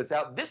this really puts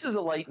out. This is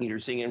a light meter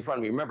sitting in front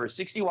of me. Remember,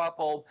 60-watt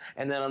bulb,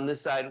 and then on this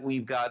side,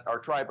 we've got our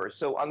tri-burst.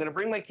 So I'm going to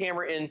bring my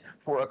camera in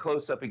for a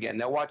close-up again.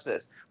 Now, watch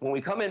this. When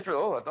we come in for,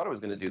 oh, I thought I was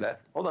going to do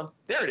that. Hold on.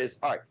 There it is.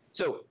 All right.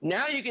 So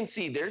now you can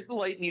see there's the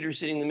light meter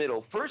sitting in the middle.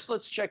 First,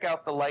 let's check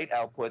out the light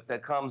output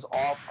that comes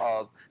off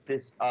of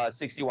this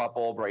 60-watt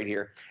bulb right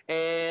here.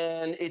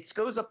 And it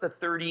goes up to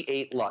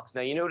 38 lux.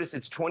 Now, you notice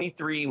it's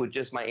 23 with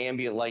just my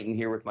ambient light in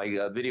here with my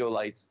video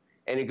lights,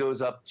 and it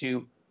goes up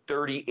to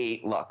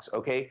 38 lux,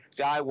 okay?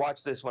 Guy,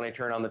 watch this when I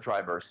turn on the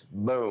tri-burst.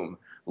 Boom.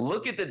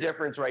 Look at the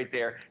difference right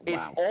there. Wow.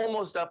 It's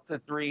almost up to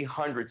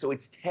 300, so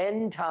it's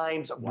 10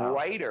 times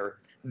brighter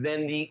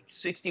than the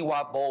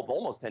 60-watt bulb,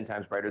 almost 10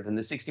 times brighter than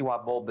the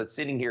 60-watt bulb that's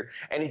sitting here,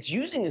 and it's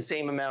using the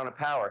same amount of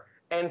power.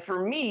 And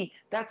for me,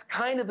 that's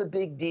kind of a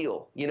big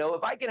deal. You know,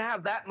 if I can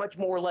have that much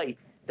more light,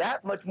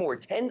 that much more,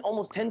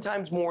 almost 10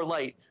 times more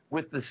light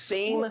with the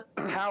same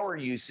power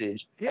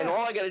usage, and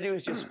all I got to do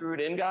is just screw it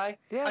in, Guy.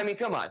 Yeah. I mean,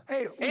 come on.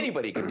 Hey,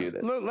 anybody can do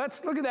this. Lou,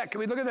 let's look at that. Can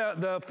we look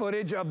at the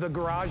footage of the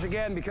garage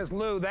again? Because,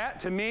 Lou, that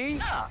to me,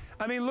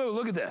 I mean, Lou,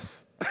 look at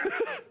this. Look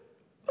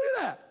at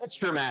that. That's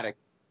dramatic.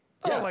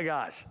 Oh, my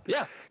gosh.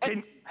 Yeah.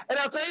 And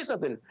I'll tell you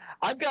something.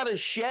 I've got a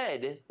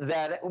shed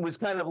that was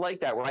kind of like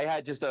that, where I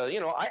had just a, you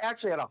know, I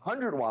actually had a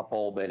 100-watt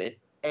bulb in it.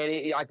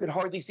 And I could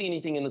hardly see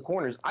anything in the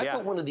corners. I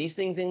put one of these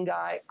things in,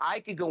 Guy. I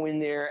could go in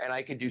there and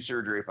I could do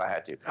surgery if I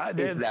had to.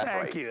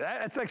 Thank you.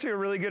 That's actually a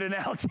really good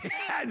analogy.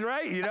 That's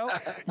right. You know,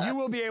 you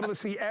will be able to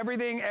see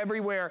everything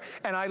everywhere.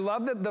 And I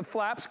love that the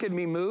flaps can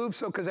be moved.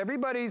 So, because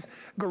everybody's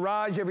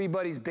garage,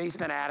 everybody's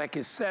basement, attic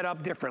is set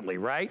up differently,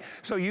 right?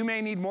 So you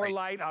may need more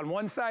light on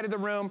one side of the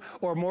room,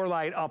 or more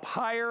light up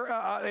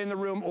higher in the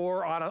room,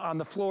 or on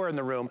the floor in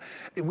the room.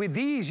 With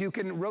these, you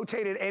can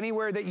rotate it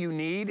anywhere that you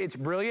need. It's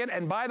brilliant.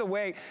 And by the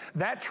way,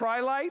 that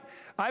tri-light,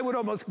 I would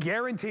almost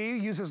guarantee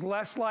uses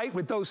less light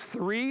with those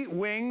 3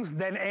 wings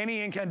than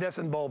any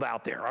incandescent bulb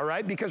out there, all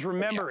right? Because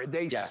remember,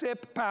 they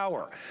sip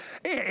power.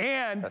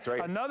 And that's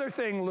right. Another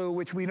thing, Lou,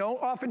 which we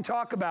don't often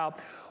talk about,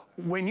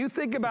 when you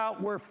think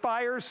about where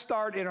fires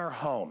start in our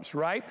homes,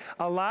 right?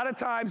 A lot of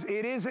times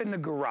it is in the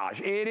garage.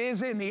 It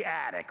is in the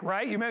attic,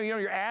 right? You know,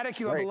 your attic,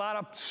 you have a lot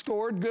of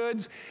stored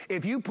goods.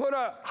 If you put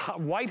a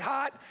white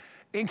hot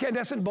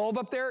incandescent bulb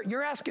up there,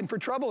 you're asking for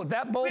trouble. If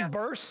that bulb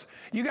bursts,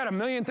 you got a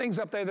million things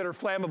up there that are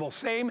flammable.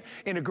 Same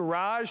in a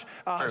garage,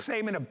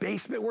 same in a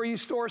basement where you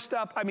store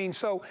stuff. I mean,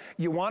 so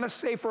you want a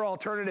safer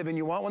alternative, and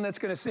you want one that's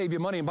going to save you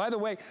money. And by the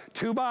way,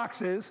 2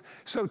 boxes,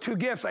 so 2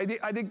 gifts. I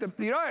think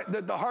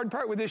the hard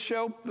part with this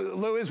show,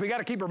 Lou, is we got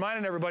to keep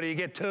reminding everybody you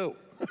get 2.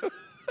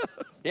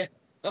 Yeah.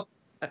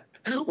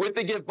 With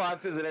the gift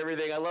boxes and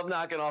everything. I love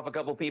knocking off a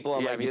couple people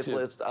on my gift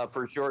list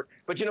for sure.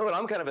 But you know what?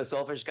 I'm kind of a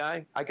selfish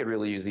guy. I could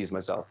really use these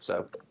myself.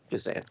 So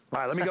just saying. All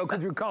right, let me go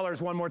through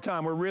colors one more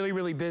time. We're really,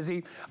 really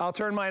busy. I'll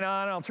turn mine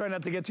on. I'll try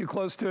not to get too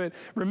close to it.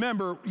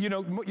 Remember, you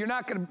know, you're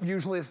not going to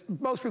usually,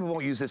 most people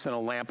won't use this in a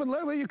lamp, but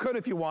you could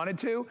if you wanted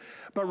to.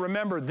 But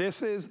remember,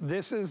 this is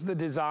the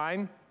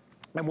design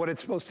and what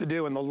it's supposed to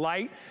do. And the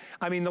light,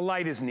 I mean, the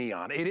light is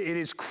neon. It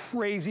is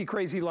crazy,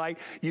 crazy light.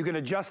 You can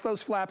adjust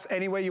those flaps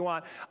any way you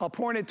want. I'll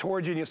point it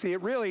towards you and you'll see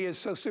it really is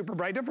so super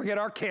bright. Don't forget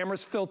our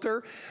cameras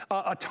filter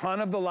a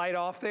ton of the light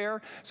off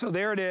there. So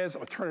there it is.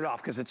 I'll turn it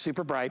off because it's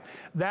super bright.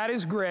 That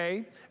is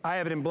gray. I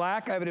have it in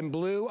black. I have it in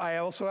blue. I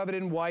also have it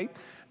in white.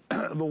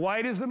 The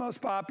white is the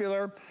most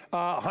popular.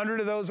 100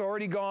 of those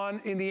already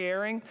gone in the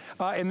airing.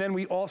 And then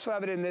we also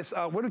have it in this,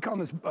 what do we call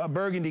this,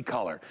 burgundy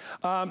color.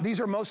 These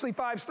are mostly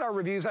 5-star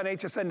reviews on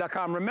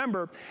hsn.com.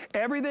 Remember,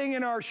 everything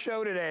in our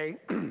show today,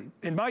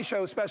 in my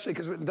show especially,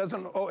 because it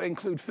doesn't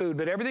include food,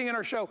 but everything in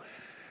our show,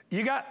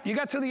 you got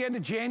to the end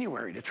of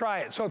January to try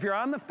it. So if you're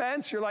on the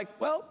fence, you're like,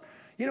 well,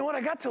 you know what,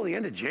 I got till the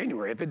end of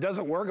January. If it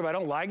doesn't work, if I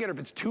don't like it, or if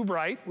it's too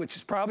bright, which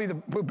is probably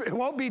it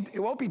won't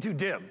be too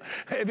dim.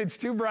 If it's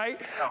too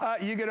bright,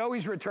 you can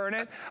always return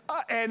it.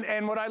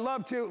 And what I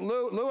love too,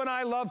 Lou and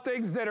I love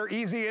things that are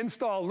easy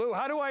install. Lou,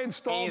 how do I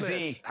install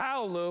this?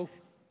 How, Lou?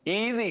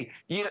 Easy.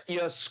 You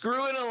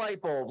screw in a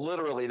light bulb,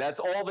 literally. That's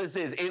all this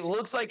is. It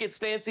looks like it's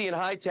fancy and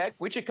high tech,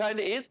 which it kind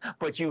of is,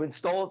 but you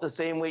install it the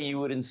same way you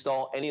would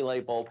install any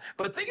light bulb.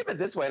 But think of it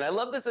this way, and I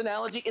love this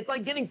analogy. It's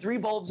like getting 3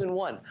 bulbs in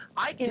one.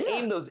 I can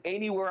aim those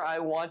anywhere I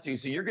want to,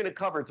 so you're going to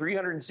cover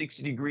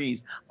 360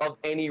 degrees of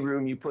any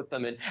room you put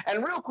them in.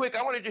 And real quick,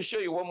 I want to just show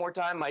you one more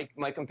time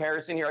my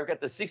comparison here. I've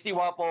got the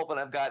 60-watt bulb, and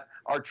I've got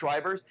our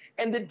tri-burst.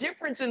 And the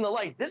difference in the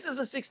light, this is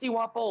a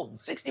 60-watt bulb,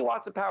 60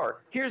 watts of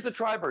power. Here's the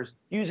tri-burst,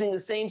 using the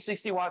same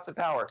 60 watts of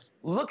power.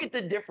 Look at the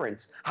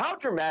difference. How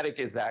dramatic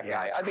is that,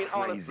 guy? I mean,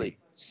 crazy. honestly,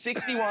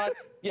 60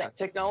 watts,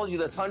 technology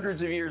that's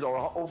hundreds of years or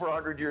over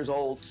 100 years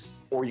old,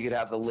 or you could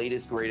have the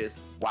latest, greatest.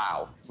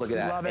 Wow, look at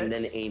that. Love it. And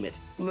then aim it.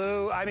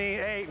 Lou, I mean,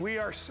 hey, we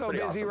are so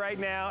Pretty busy awesome. right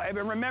now. And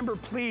remember,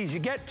 please, you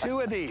get 2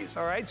 of these,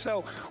 all right?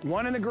 So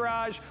 1 in the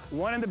garage,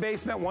 1 in the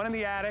basement, 1 in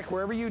the attic,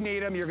 wherever you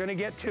need them, you're going to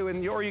get 2,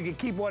 or you can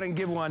keep 1 and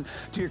give 1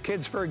 to your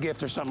kids for a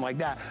gift or something like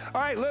that.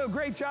 All right, Lou,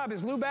 great job.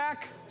 Is Lou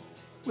back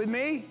with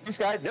me? This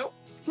guy, nope.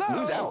 Lou,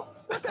 Lou's out.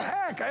 What the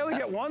heck? I only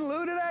get 1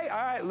 Lou today? All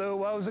right, Lou,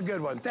 well, it was a good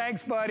one.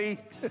 Thanks, buddy.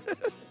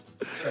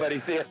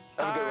 Buddy, see ya.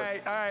 Have a good one.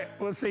 All right,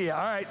 we'll see you.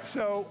 All right,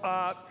 so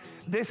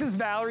this is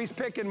Valerie's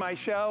pick in my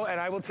show, and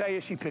I will tell you,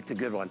 she picked a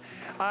good one.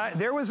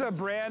 There was a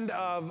brand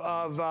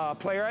of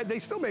player, they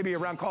still may be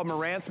around, called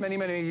Marantz many,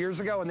 many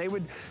years ago, and they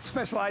would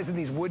specialize in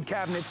these wood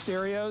cabinet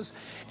stereos,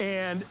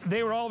 and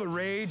they were all the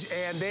rage,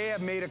 and they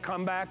have made a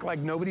comeback like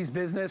nobody's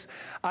business.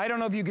 I don't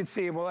know if you could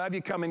see it. We'll have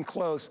you come in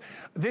close.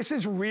 This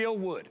is real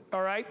wood,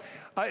 all right?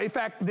 In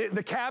fact,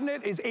 the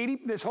cabinet is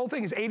this whole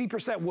thing is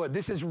 80% wood.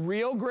 This is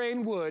real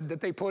grain wood that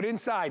they put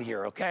inside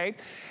here, okay?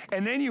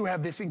 And then you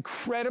have this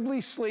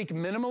incredibly sleek,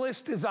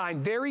 minimalist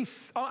design. Very,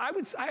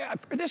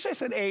 initially I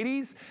said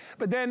 80s,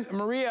 but then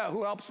Maria,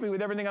 who helps me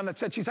with everything on the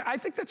set, she said, I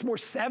think that's more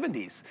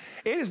 70s.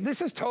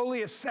 This is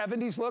totally a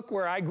 70s look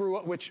where I grew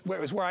up, which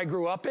was where I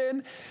grew up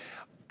in.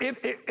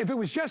 If it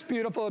was just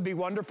beautiful, it'd be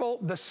wonderful.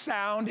 The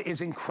sound is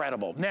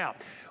incredible. Now,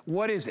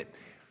 what is it?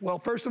 Well,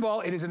 first of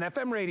all, it is an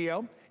FM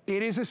radio.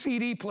 It is a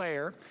CD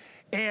player.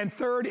 And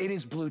third, it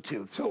is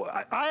Bluetooth. So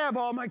I have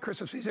all my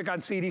Christmas music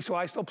on CD, so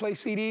I still play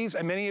CDs,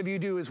 and many of you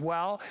do as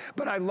well.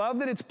 But I love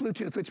that it's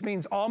Bluetooth, which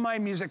means all my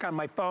music on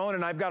my phone,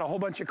 and I've got a whole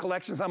bunch of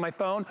collections on my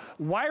phone.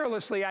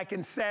 Wirelessly, I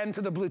can send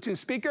to the Bluetooth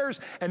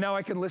speakers, and now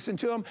I can listen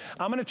to them.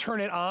 I'm gonna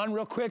turn it on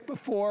real quick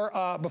before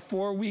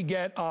we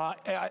get,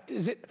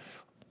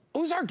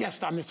 who's our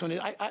guest on this one?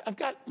 I've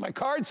got, my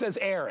card says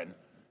Aaron.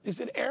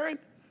 Is it Aaron?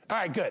 All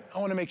right, good. I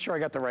wanna make sure I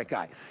got the right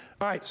guy.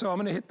 All right, so I'm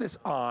gonna hit this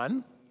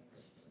on.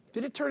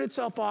 Did it turn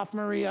itself off,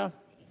 Maria?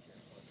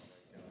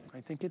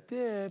 I think it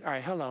did. All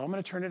right, hello, I'm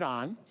gonna turn it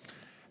on.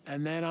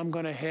 And then I'm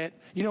gonna hit,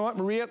 you know what,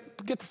 Maria,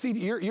 get the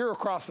CD, you're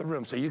across the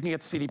room, so you can get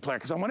the CD player,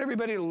 because I want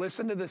everybody to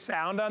listen to the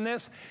sound on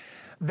this.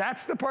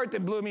 That's the part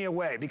that blew me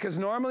away, because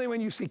normally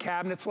when you see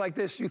cabinets like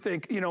this, you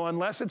think, you know,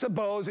 unless it's a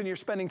Bose and you're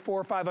spending $400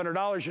 or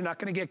 $500, you're not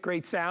gonna get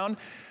great sound.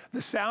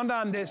 The sound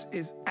on this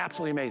is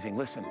absolutely amazing,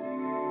 listen.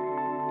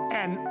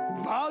 And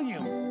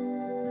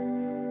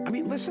volume, I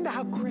mean, listen to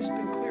how crisp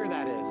and clear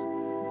that is.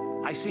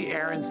 I see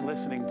Aaron's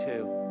listening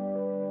too.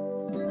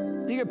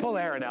 You can pull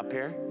Aaron up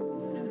here.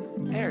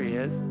 There he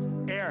is.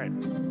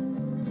 Aaron.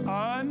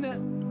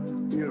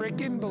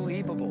 Un-freaking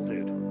believable,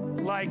 dude.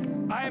 Like,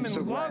 I am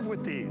in love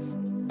with these.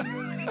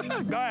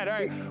 Go ahead, all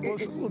right.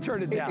 We'll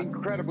turn it down. It's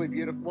incredibly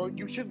beautiful. Well,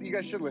 you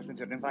guys should listen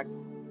to it. In fact,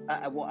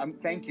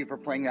 thank you for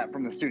playing that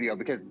from the studio,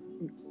 because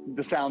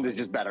the sound is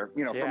just better,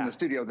 you know, from the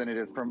studio than it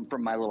is from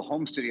my little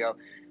home studio.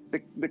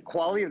 The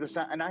quality of the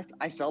sound, and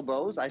I sell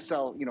Bose, I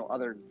sell, you know,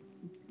 other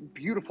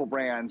beautiful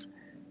brands.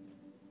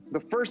 The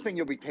first thing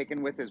you'll be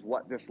taken with is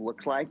what this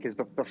looks like, is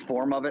the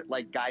form of it.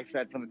 Like Guy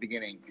said from the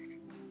beginning,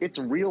 it's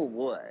real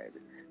wood.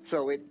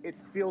 So it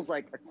feels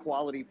like a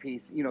quality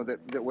piece, you know,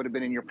 that would have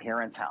been in your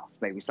parents' house,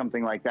 maybe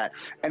something like that.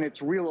 And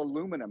it's real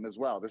aluminum as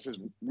well. This is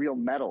real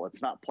metal.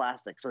 It's not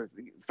plastic. So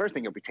the first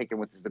thing you'll be taken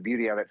with is the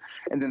beauty of it.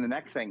 And then the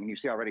next thing, and you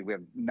see already we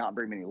have not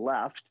very many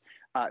left,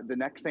 the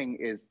next thing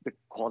is the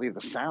quality of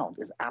the sound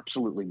is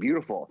absolutely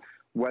beautiful.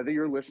 Whether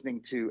you're listening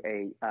to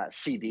a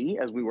CD,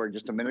 as we were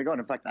just a minute ago, and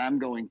in fact, I'm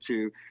going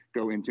to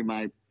go into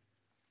my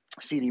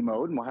CD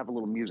mode, and we'll have a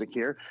little music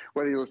here.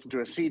 Whether you listen to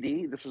a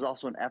CD, this is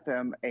also an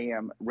FM,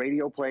 AM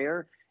radio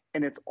player,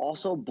 and it's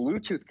also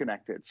Bluetooth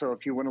connected. So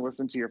if you want to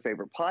listen to your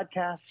favorite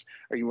podcasts,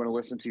 or you want to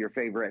listen to your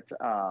favorite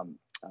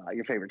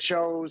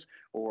shows,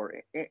 or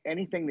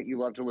anything that you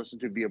love to listen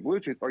to via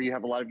Bluetooth, or you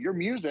have a lot of your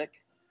music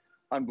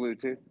on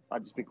Bluetooth, I'll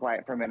just be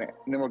quiet for a minute,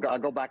 and then I'll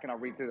go back and I'll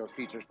read through those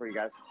features for you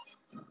guys.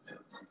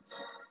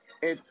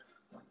 It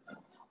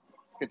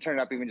could turn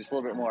it up even just a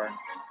little bit more.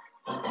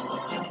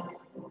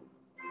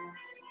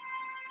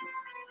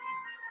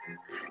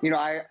 You know,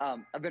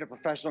 I've been a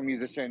professional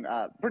musician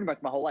pretty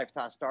much my whole life.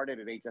 I started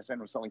at HSN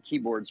with selling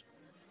keyboards,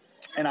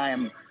 and I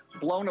am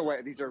blown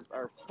away. These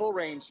are full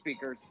range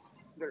speakers.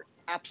 They're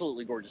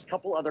absolutely gorgeous.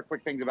 Couple other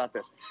quick things about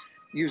this.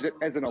 Use it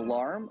as an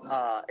alarm.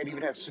 It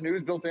even has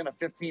snooze built in, a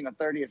 15, a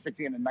 30, a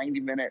 60, and a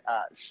 90-minute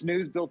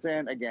snooze built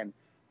in. Again,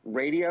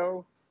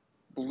 radio,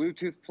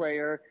 Bluetooth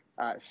player,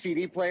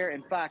 CD player.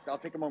 In fact, I'll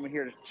take a moment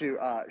here to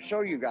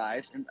show you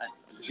guys. And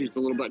just use the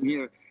little button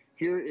here.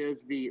 Here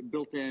is the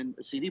built-in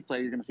CD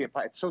player. You're going to see it.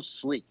 It's so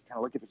sleek. Kind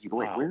of look at this. You go,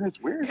 wait, where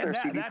is there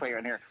a CD player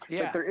in here?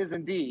 Yeah. But there is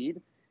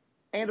indeed,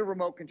 and a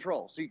remote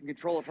control, so you can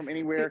control it from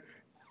anywhere.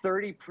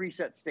 30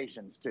 preset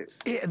stations too.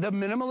 The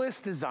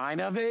minimalist design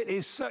of it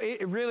is so,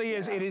 it really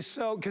is, it is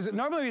so, because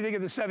normally when you think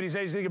of the 70s,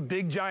 80s, you think of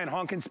big giant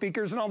honking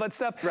speakers and all that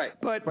stuff. Right,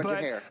 But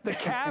the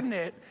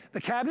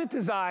cabinet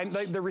design,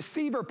 like the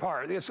receiver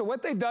part, so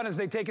what they've done is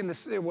they've taken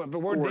this, they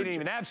didn't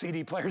even have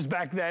CD players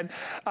back then,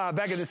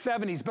 back in the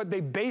 70s, but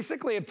they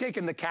basically have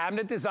taken the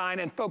cabinet design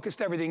and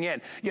focused everything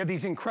in. You have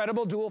these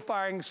incredible dual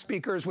firing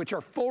speakers, which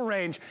are full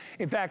range.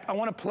 In fact, I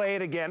want to play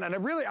it again, and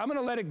I'm going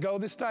to let it go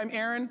this time,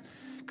 Aaron,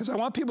 because I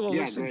want people to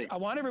listen. I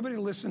want everybody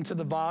to listen to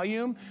the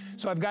volume.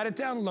 So I've got it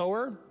down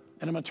lower, and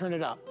I'm going to turn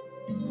it up.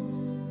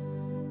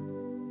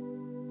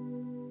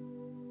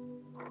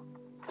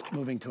 It's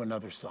moving to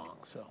another song,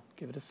 so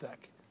give it a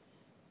sec.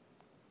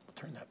 We'll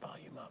turn that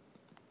volume up.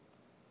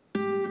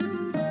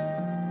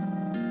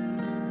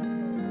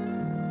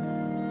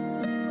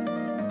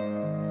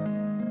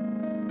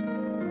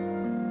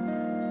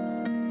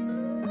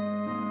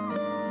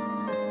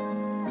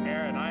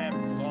 Aaron, I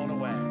am blown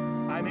away.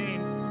 I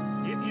mean,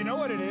 you know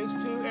what it is,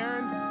 too,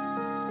 Aaron?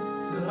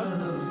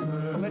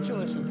 I'll let you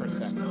listen for a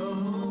second.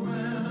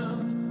 Wow.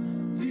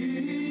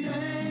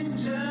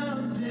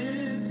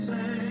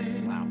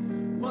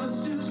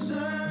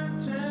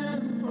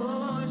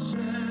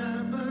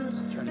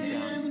 Turn it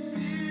down.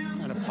 I'm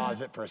going to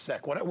pause it for a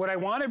sec. What I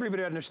want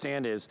everybody to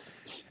understand is,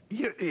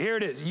 here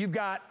it is. You've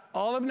got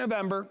all of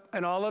November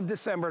and all of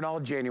December and all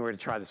of January to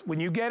try this. When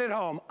you get it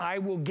home, I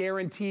will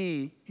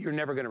guarantee you're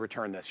never going to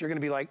return this. You're going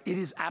to be like, it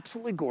is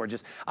absolutely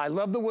gorgeous. I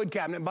love the wood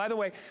cabinet. And by the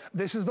way,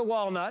 this is the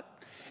walnut.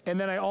 And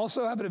then I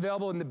also have it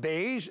available in the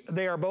beige.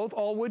 They are both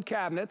all wood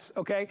cabinets,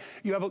 okay?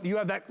 You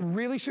have that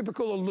really super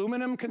cool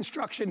aluminum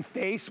construction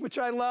face, which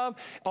I love,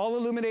 all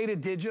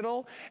illuminated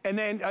digital. And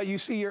then you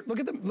see look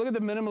at the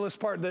minimalist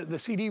part. The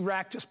CD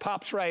rack just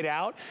pops right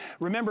out.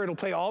 Remember, it'll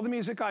play all the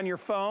music on your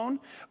phone.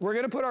 We're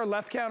gonna put our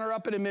left counter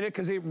up in a minute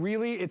because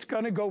it's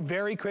gonna go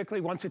very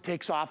quickly once it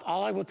takes off.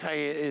 All I will tell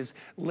you is,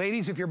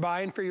 ladies, if you're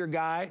buying for your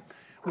guy,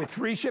 with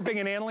free shipping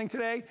and handling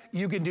today,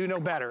 you can do no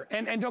better.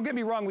 And don't get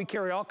me wrong, we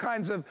carry all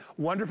kinds of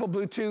wonderful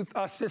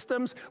Bluetooth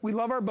systems. We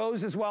love our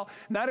Bose as well.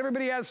 Not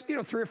everybody has,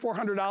 $300 or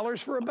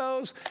 $400 for a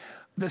Bose.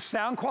 The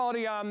sound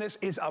quality on this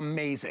is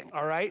amazing,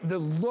 all right? The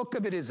look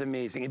of it is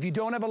amazing. If you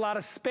don't have a lot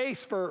of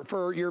space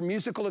for your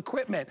musical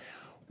equipment,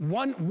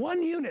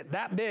 one unit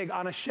that big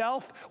on a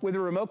shelf with a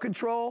remote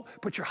control,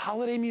 put your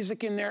holiday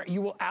music in there,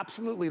 you will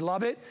absolutely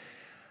love it.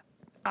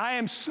 I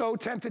am so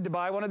tempted to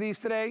buy one of these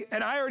today,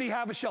 and I already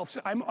have a shelf. So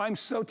I'm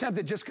so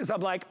tempted just because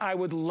I'm like, I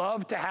would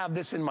love to have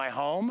this in my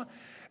home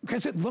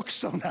because it looks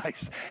so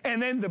nice.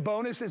 And then the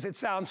bonus is it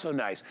sounds so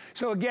nice.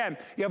 So again,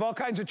 you have all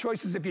kinds of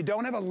choices. If you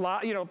don't have a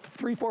lot, $300,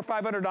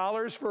 $400,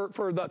 $500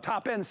 for the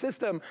top end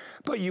system,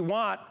 but you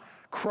want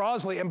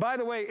Crosley. And by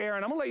the way,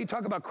 Aaron, I'm gonna let you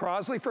talk about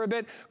Crosley for a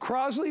bit.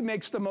 Crosley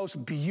makes the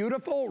most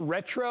beautiful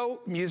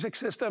retro music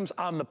systems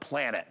on the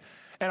planet.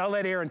 And I'll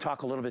let Aaron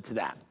talk a little bit to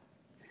that.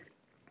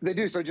 They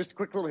do. So just a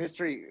quick little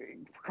history.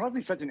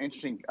 Crosley's such an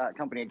interesting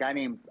company. A guy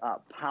named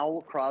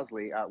Powell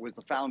Crosley was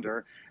the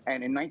founder.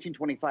 And in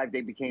 1925, they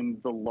became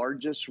the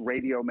largest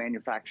radio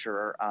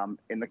manufacturer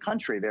in the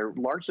country. They're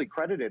largely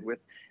credited with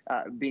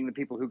being the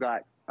people who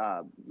got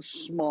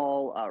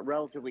small,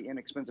 relatively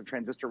inexpensive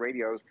transistor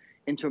radios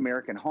into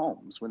American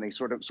homes when they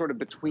sort of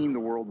between the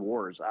world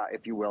wars,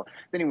 if you will.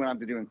 Then he went on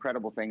to do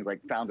incredible things, like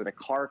founded a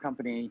car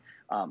company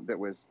that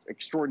was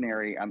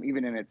extraordinary.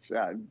 Even in its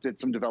did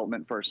some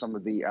development for some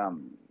of the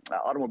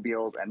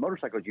automobiles and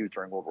motorcycles used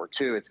during World War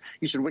II.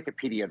 You should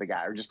Wikipedia the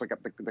guy or just look up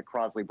the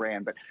Crosley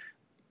brand. But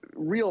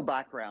real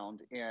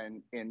background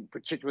in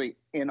particularly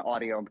in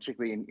audio, and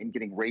particularly in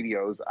getting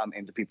radios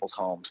into people's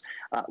homes.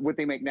 What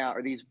they make now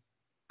are these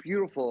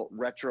beautiful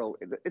retro.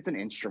 It's an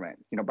instrument,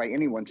 by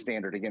anyone's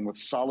standard, again, with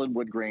solid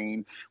wood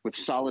grain, with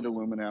solid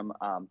aluminum.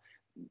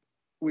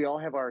 We all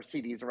have our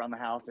CDs around the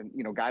house, and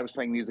Guy was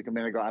playing music a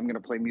minute ago. I'm going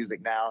to play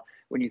music now.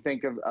 When you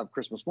think of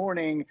Christmas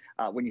morning,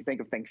 when you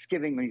think of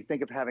Thanksgiving, when you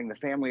think of having the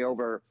family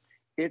over,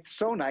 it's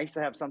so nice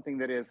to have something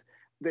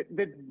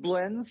that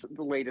blends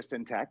the latest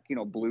in tech,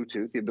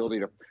 Bluetooth, the ability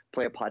to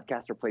play a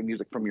podcast or play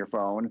music from your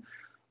phone,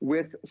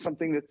 with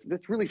something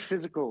that's really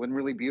physical and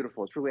really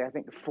beautiful. It's really, I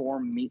think,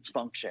 form meets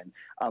function.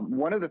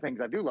 One of the things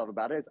I do love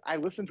about it is I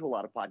listen to a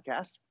lot of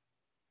podcasts.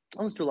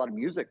 I listen to a lot of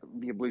music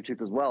via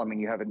Bluetooth as well. I mean,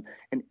 you have an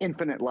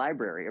infinite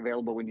library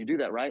available when you do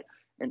that, right?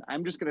 And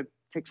I'm just going to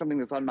take something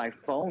that's on my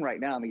phone right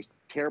now, and these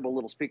terrible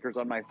little speakers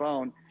on my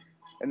phone,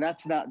 and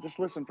that's not, just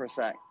listen for a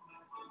sec.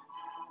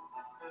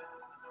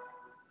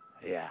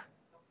 Yeah.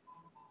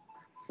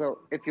 So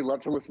if you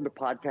love to listen to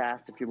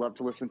podcasts, if you love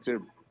to listen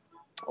to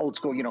old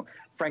school, you know,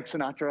 Frank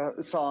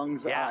Sinatra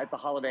songs at the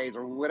holidays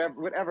or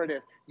whatever it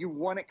is. You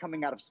want it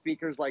coming out of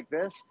speakers like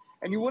this,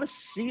 and you want to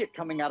see it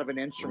coming out of an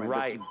instrument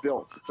that's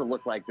built to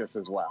look like this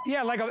as well.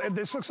 Yeah,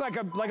 this looks like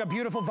a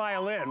beautiful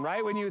violin,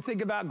 right? When you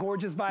think about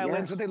gorgeous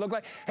violins, what they look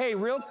like. Hey,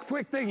 real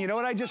quick thing, you know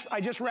what I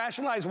just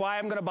rationalized why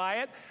I'm going to buy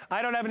it?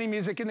 I don't have any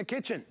music in the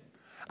kitchen.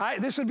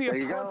 This would be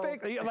a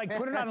perfect, like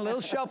put it on a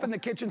little shelf in the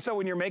kitchen so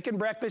when you're making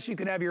breakfast, you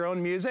can have your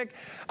own music.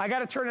 I got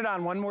to turn it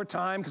on one more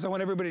time because I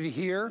want everybody to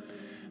hear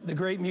the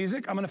great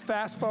music. I'm going to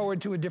fast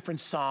forward to a different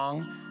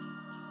song,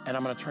 and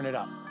I'm going to turn it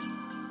up.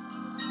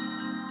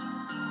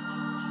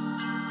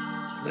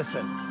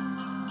 Listen.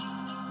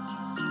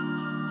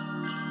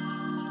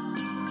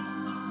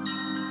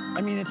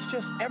 I mean, it's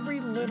just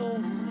every little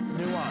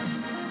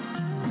nuance.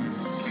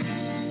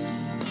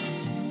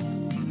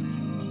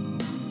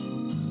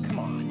 Come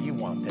on, you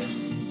want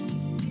this.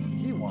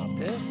 You want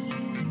this.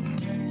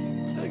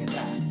 Look at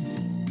that.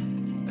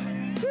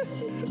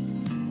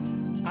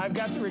 I've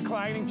got the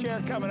reclining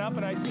chair coming up,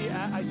 and I see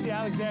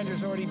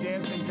Alexandra's already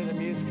dancing to the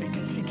music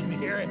because she can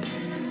hear it.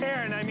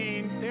 Aaron, I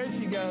mean, there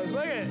she goes.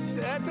 Look at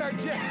it. That's our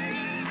chair.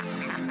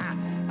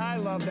 I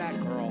love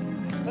that girl.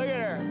 Look at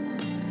her.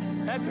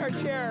 That's our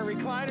chair. Our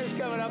recliner's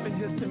coming up in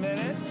just a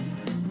minute.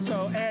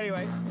 So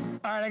anyway,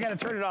 all right, I got to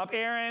turn it off.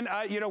 Aaron,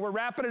 you know, we're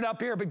wrapping it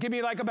up here, but give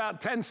me like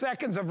about 10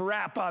 seconds of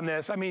rap on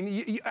this. I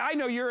mean, I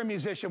know you're a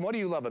musician. What do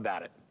you love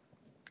about it?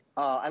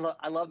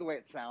 I love the way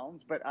it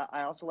sounds, but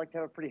I also like to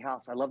have a pretty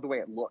house. I love the way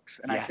it looks.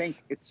 And I think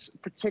it's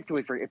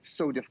particularly it's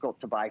so difficult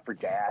to buy for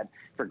dad,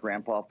 for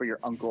grandpa, for your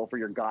uncle, for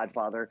your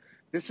godfather.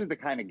 This is the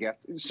kind of gift,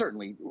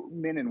 certainly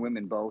men and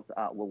women both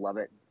will love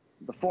it.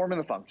 The form and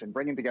the function,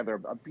 bringing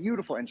together a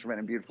beautiful instrument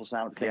and beautiful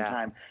sound at the same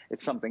time.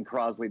 It's something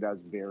Crosley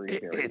does very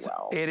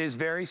well. It is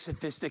very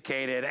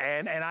sophisticated,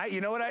 and you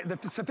know what? The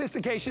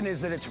sophistication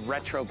is that it's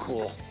retro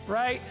cool,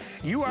 right?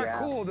 You are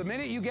cool. The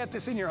minute you get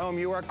this in your home,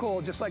 you are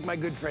cool, just like my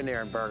good friend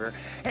Aaron Berger.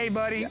 Hey,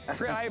 buddy,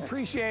 I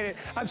appreciate it.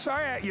 I'm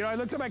sorry, I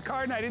looked at my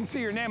card and I didn't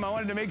see your name. I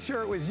wanted to make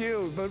sure it was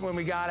you, but when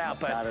we got out,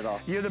 but not at all.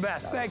 You're the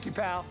best. Thank you,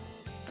 pal.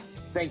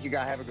 Thank you,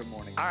 Guy. Have a good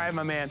morning. All right,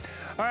 my man.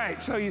 All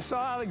right, so you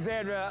saw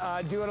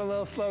Alexandra doing a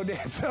little slow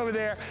dance over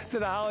there to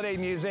the holiday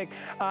music,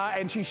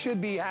 and she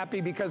should be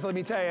happy because let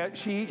me tell you,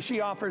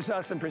 she offers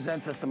us and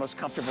presents us the most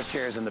comfortable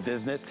chairs in the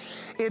business.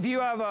 If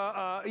you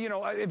have you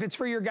know, if it's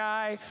for your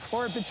guy,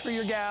 or if it's for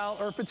your gal,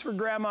 or if it's for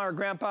grandma or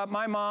grandpa,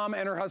 my mom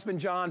and her husband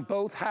John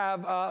both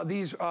have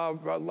these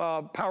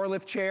power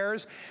lift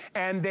chairs,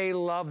 and they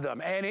love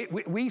them. And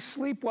we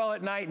sleep well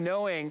at night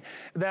knowing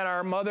that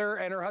our mother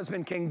and her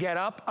husband can get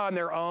up on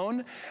their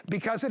own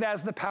because it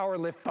has the power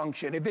lift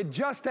function. If it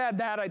just had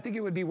that, I think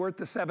it would be worth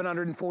the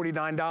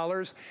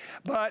 $749.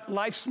 But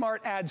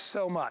LifeSmart adds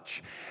so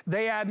much.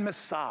 They add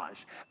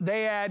massage.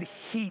 They add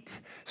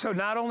heat. So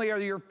not only are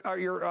your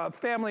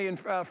family and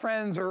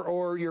friends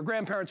or your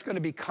grandparents going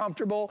to be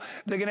comfortable,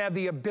 they're going to have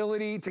the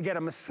ability to get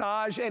a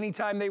massage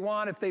anytime they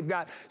want. If they've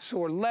got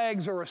sore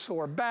legs or a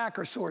sore back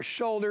or sore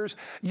shoulders,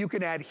 you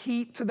can add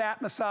heat to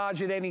that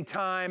massage at any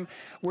time.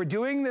 We're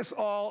doing this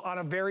all on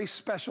a very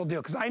special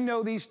deal because I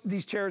know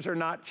these chairs are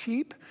not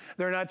cheap.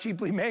 They're not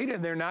cheaply made,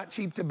 and they're not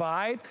cheap to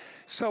buy.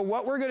 So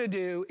what we're going to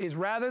do is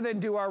rather than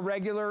do our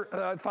regular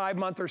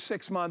 5-month or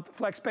 6-month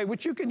flex pay,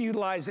 which you can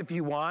utilize if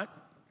you want,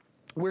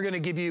 we're going to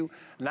give you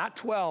not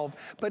 12,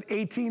 but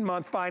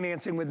 18-month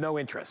financing with no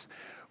interest.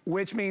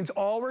 Which means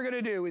all we're going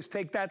to do is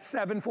take that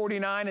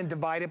 $749 and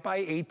divide it by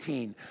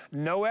 18.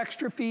 No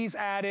extra fees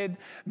added,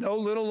 no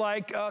little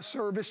like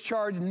service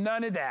charge,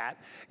 none of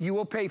that. You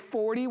will pay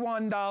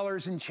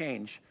 $41 and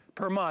change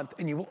per month,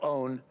 and you will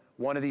own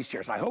one of these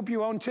chairs. I hope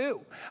you own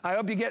two. I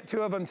hope you get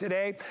two of them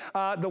today.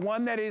 The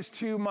one that is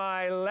to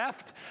my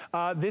left,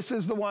 this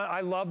is the one.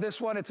 I love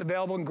this one. It's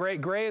available in gray.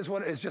 Gray is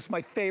just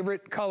my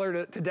favorite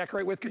color to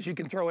decorate with because you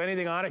can throw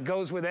anything on it.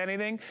 Goes with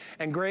anything.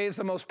 And gray is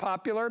the most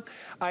popular.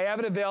 I have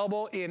it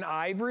available in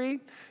ivory.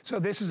 So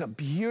this is a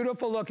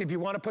beautiful look. If you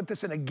want to put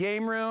this in a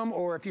game room,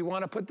 or if you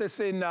want to put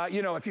this in,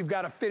 you know, if you've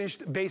got a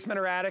finished basement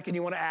or attic and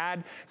you want to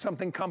add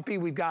something comfy,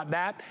 we've got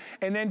that.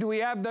 And then do we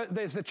have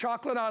is the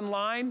chocolate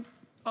online?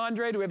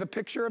 Andre, do we have a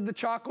picture of the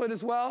chocolate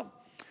as well?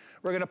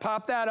 We're going to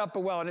pop that up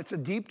as well, and it's a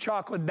deep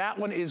chocolate. That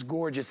one is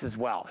gorgeous as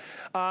well.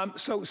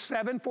 So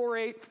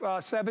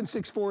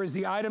 748764 is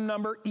the item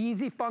number.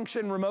 Easy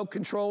function remote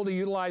control to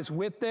utilize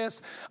with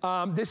this.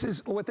 This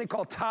is what they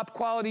call top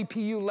quality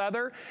PU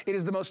leather. It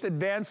is the most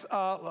advanced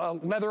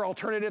leather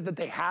alternative that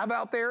they have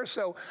out there.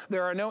 So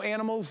there are no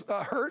animals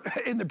hurt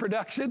in the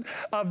production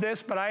of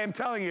this, but I am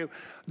telling you,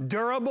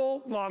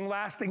 durable,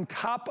 long-lasting,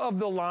 top of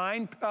the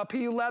line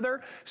PU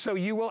leather. So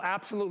you will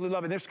absolutely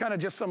love it. There's kind of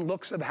just some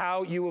looks of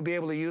how you will be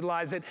able to utilize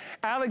it.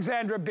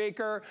 Alexandra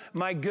Baker,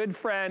 my good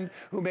friend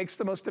who makes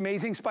the most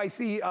amazing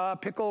spicy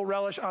pickle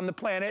relish on the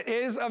planet,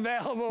 is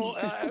available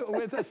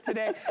with us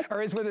today,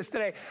 or is with us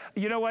today.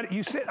 You know what?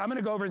 You sit. I'm going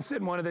to go over and sit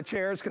in one of the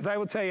chairs because I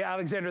will tell you,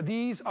 Alexandra,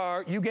 these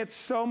are, you get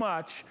so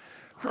much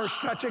for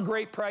such a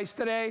great price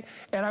today.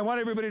 And I want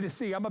everybody to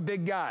see, I'm a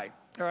big guy.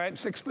 all right? I'm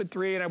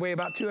 6'3" and I weigh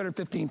about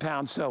 215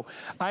 pounds. So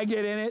I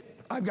get in it.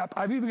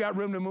 I've even got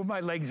room to move my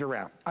legs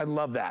around. I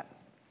love that.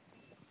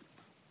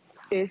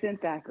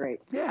 Isn't that great?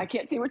 Yeah. I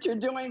can't see what you're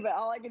doing, but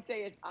all I can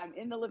say is I'm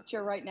in the lift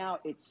chair right now.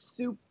 It's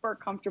super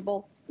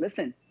comfortable.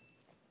 Listen,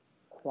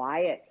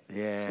 quiet,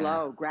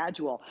 slow,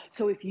 gradual.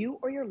 So if you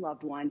or your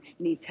loved one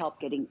needs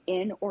help getting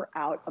in or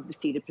out of the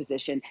seated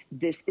position,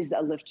 this is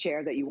a lift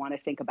chair that you want to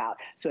think about.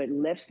 So it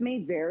lifts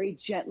me very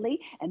gently,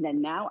 and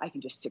then now I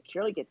can just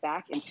securely get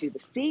back into the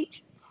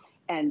seat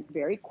and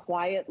very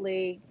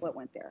quietly, what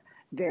went there?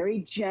 Very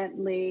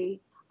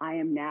gently, I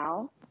am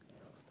now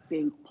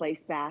being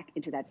placed back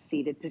into that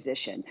seated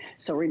position.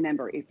 So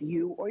remember, if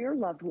you or your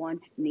loved one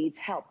needs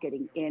help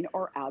getting in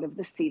or out of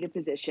the seated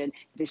position,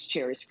 this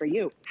chair is for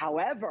you.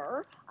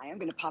 However, I am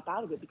going to pop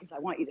out of it because I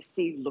want you to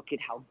see, look at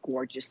how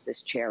gorgeous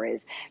this chair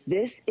is.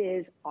 This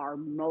is our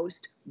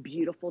most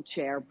beautiful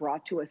chair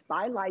brought to us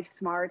by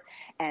LifeSmart,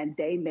 and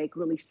they make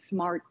really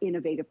smart,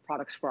 innovative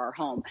products for our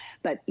home.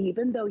 But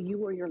even though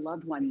you or your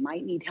loved one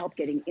might need help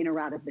getting in or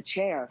out of the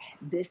chair,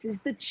 this is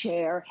the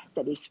chair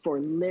that is for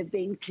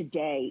living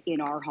today in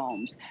our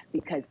homes,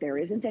 because there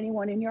isn't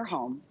anyone in your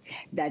home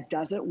that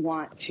doesn't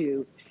want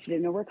to sit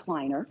in a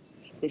recliner.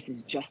 This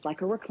is just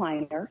like a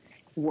recliner.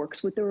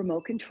 Works with the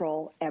remote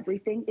control.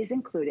 Everything is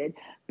included,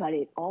 but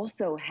it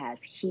also has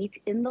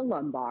heat in the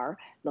lumbar.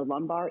 The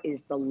lumbar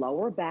is the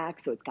lower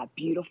back, so it's got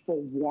beautiful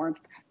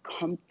warmth,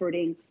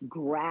 comforting,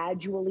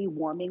 gradually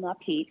warming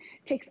up heat.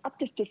 Takes up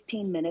to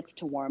 15 minutes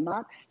to warm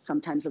up.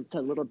 Sometimes it's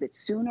a little bit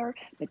sooner,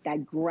 but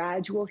that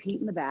gradual heat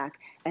in the back.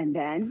 And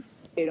then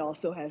it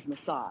also has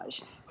massage.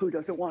 Who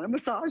doesn't want a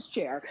massage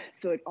chair?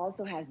 So it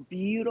also has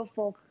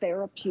beautiful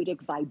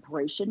therapeutic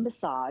vibration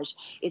massage.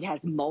 It has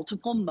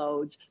multiple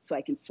modes, so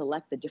I can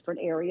select the different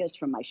areas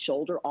from my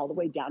shoulder all the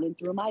way down and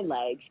through my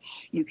legs.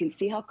 You can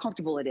see how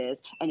comfortable it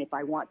is. And if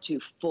I want to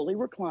fully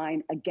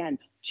recline, again,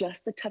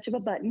 just the touch of a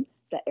button,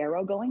 the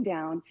arrow going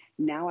down,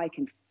 now I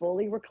can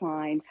fully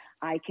recline.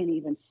 I can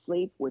even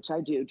sleep, which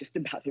I do just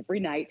about every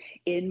night,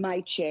 in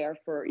my chair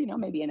for,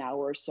 maybe an hour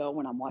or so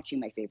when I'm watching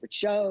my favorite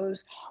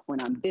shows,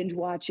 when I'm binge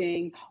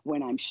watching,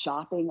 when I'm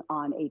shopping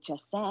on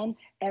HSN.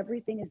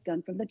 Everything is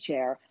done from the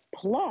chair.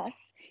 Plus,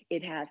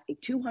 it has a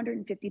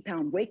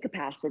 250-pound weight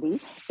capacity.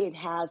 It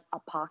has a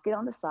pocket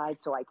on the side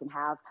so I can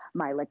have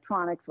my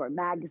electronics or a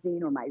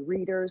magazine or my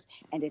readers.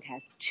 And it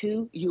has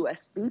 2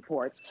 USB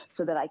ports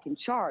so that I can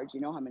charge.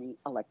 You know how many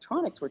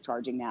electronics we're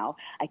charging now?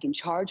 I can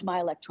charge my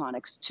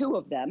electronics, 2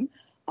 of them,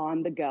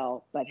 on the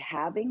go. But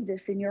having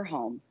this in your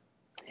home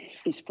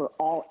is for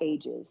all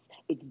ages.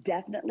 It's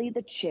definitely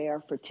the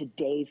chair for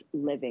today's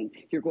living.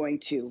 You're going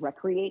to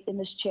recreate in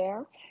this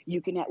chair.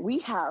 We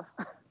have,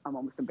 I'm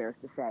almost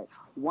embarrassed to say,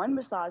 1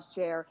 massage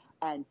chair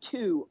and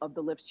 2 of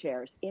the lift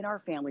chairs in our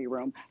family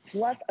room,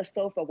 plus a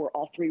sofa where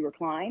all 3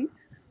 recline,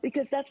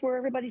 because that's where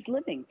everybody's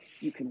living.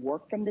 You can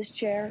work from this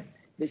chair.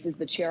 This is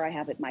the chair I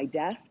have at my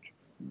desk.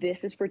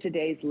 This is for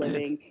today's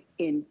living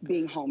in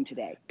being home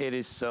today. It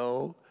is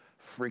so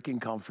freaking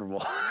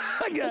comfortable.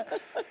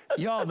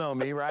 Y'all know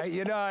me, right?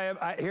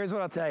 Here's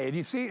what I'll tell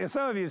you.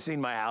 Some of you have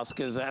seen my house,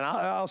 and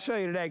I'll show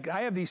you today.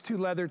 I have these 2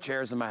 leather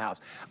chairs in my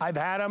house. I've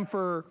had them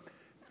for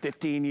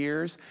 15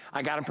 years.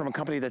 I got them from a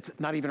company that's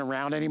not even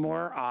around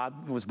anymore.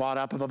 Was bought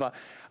up, blah, blah, blah.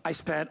 I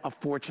spent a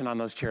fortune on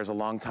those chairs a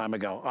long time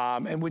ago,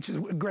 and which is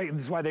great.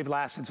 This is why they've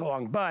lasted so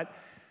long. But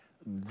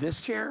this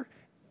chair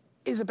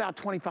is about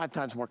 25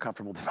 times more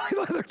comfortable than my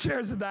leather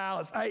chairs in the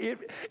house.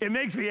 It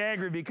makes me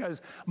angry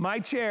because my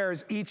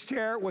chairs, each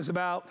chair was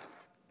about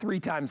 3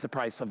 times the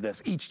price of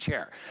this, each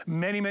chair.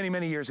 Many, many,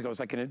 many years ago. It's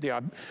like, when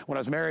I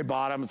was married,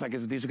 bought them. It's like,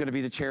 these are gonna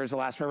be the chairs that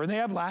last forever, and they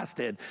have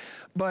lasted.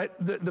 But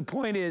the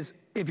point is,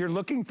 if you're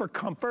looking for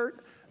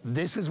comfort,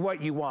 this is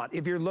what you want.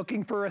 If you're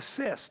looking for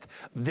assist,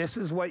 this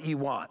is what you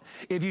want.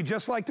 If you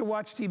just like to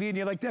watch TV and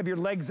you like to have your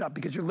legs up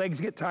because your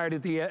legs get tired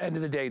at the end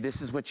of the day,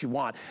 this is what you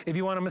want. If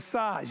you want a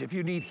massage, if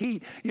you need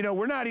heat,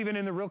 we're not even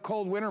in the real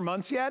cold winter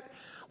months yet.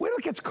 Wait till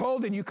it gets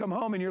cold and you come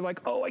home and you're like,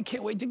 oh, I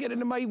can't wait to get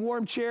into my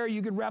warm chair.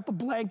 You could wrap a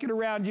blanket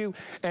around you.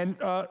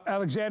 And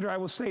Alexandra, I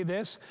will say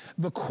this,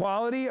 the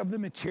quality of the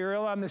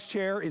material on this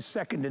chair is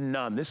second to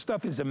none. This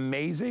stuff is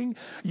amazing.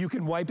 You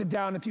can wipe it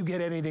down if you get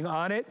anything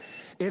on it.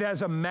 It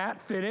has a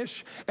matte finish.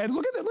 And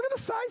look at the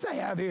size I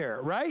have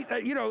here, right?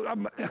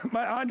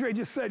 My Andre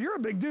just said, you're a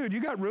big dude.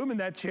 You got room in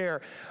that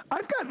chair.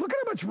 Look at how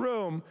much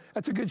room.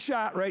 That's a good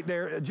shot right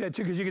there, Jet,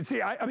 because you can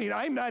see,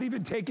 I'm not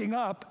even taking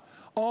up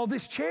all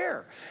this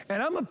chair.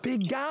 And I'm a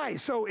big guy.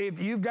 So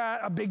if you've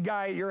got a big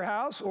guy at your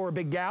house or a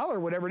big gal or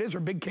whatever it is,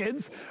 or big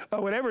kids,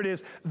 whatever it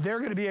is, they're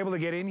going to be able to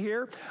get in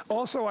here.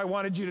 Also, I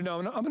wanted you to know,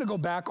 I'm going to go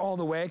back all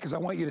the way because I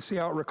want you to see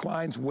how it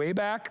reclines way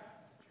back.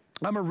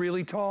 I'm a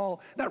really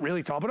tall, not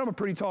really tall, but I'm a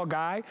pretty tall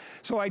guy.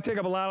 So I take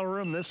up a lot of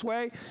room this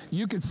way.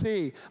 You can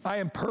see I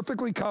am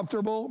perfectly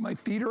comfortable. My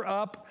feet are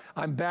up.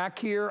 I'm back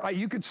here.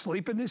 You could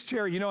sleep in this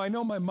chair. You know, I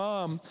know my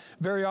mom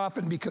very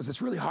often, because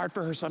it's really hard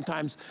for her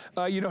sometimes,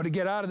 you know, to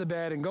get out of the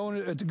bed and go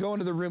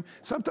into the room.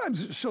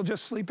 Sometimes she'll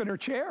just sleep in her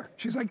chair.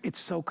 She's like, it's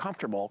so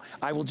comfortable.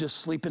 I will just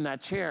sleep in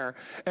that chair.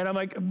 And I'm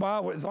like,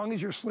 wow, as long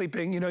as you're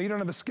sleeping, you know, you don't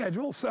have a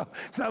schedule. So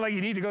it's not like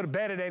you need to go to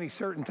bed at any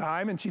certain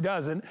time. And she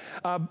doesn't,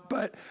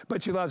 but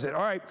she loves it.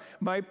 All right,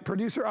 my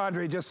producer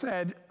Andre just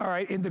said, all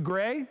right, in the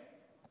gray,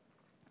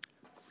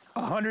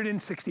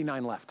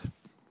 169 left.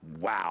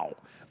 Wow.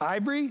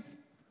 Ivory,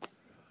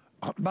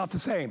 about the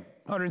same,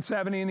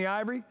 170 in the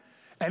ivory,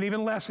 and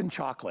even less in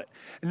chocolate.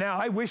 Now,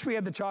 I wish we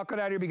had the chocolate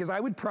out here, because I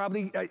would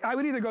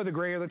either go the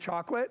gray or the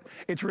chocolate.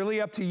 It's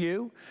really up to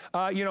you.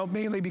 You know,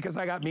 mainly because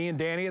I got me and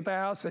Danny at the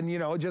house, and, you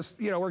know, just,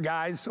 you know, we're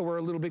guys, so we're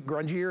a little bit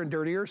grungier and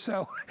dirtier.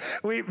 So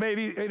we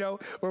maybe, you know,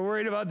 we're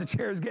worried about the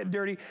chairs getting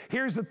dirty.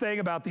 Here's the thing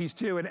about these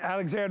two, and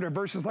Alexandra,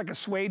 versus like a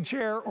suede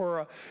chair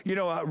or a, you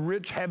know, a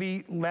rich,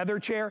 heavy leather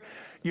chair,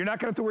 you're not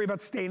gonna have to worry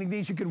about staining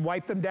these. You can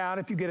wipe them down.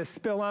 If you get a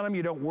spill on them,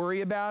 you don't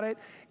worry about it.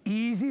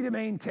 Easy to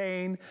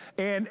maintain,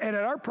 and at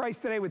our price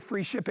today with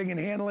free shipping and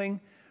handling,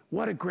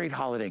 what a great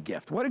holiday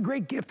gift. What a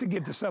great gift to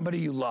give to somebody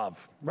you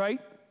love, right?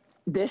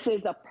 This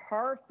is a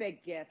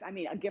perfect gift. I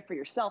mean, a gift for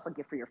yourself, a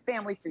gift for your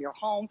family, for your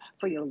home,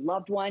 for your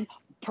loved one.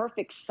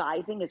 Perfect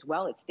sizing as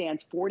well. It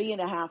stands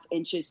 40.5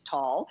 inches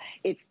tall.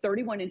 It's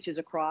 31 inches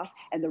across.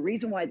 And the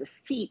reason why the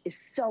seat is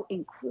so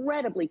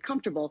incredibly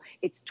comfortable,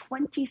 it's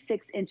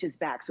 26 inches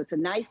back. So it's a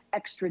nice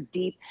extra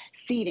deep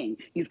seating.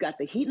 You've got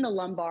the heat in the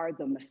lumbar.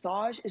 The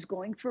massage is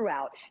going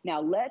throughout.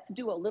 Now let's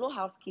do a little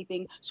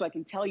housekeeping so I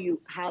can tell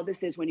you how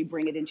this is when you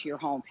bring it into your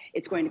home.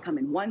 It's going to come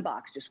in one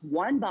box, just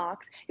one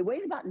box. It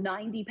weighs about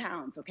 90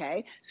 pounds,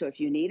 okay? So if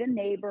you need a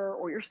neighbor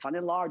or your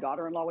son-in-law or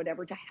daughter-in-law,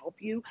 whatever, to help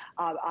you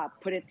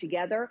put it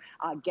together,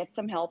 get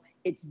some help.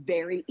 It's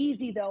very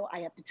easy, though. I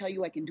have to tell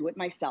you, I can do it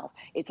myself.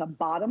 It's a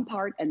bottom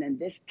part, and then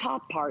this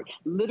top part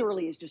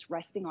literally is just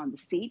resting on the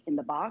seat in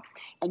the box,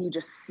 and you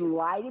just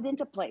slide it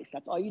into place.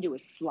 That's all you do,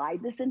 is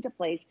slide this into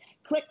place,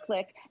 click,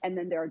 click, and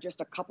then there are just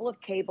a couple of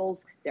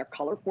cables. They're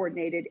color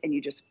coordinated, and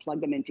you just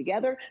plug them in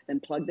together, then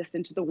plug this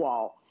into the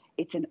wall.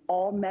 It's an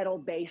all metal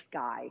base,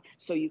 Guy.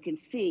 So you can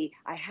see,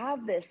 I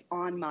have this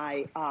on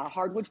my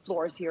hardwood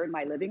floors here in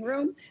my living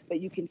room,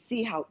 but you can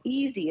see how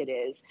easy it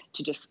is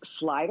to just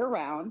slide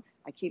around.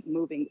 I keep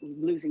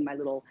losing my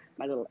little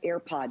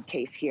AirPod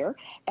case here.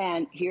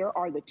 And here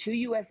are the two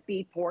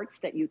USB ports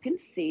that you can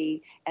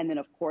see. And then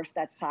of course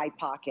that side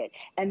pocket.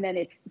 And then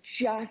it's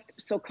just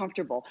so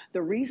comfortable.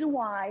 The reason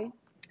why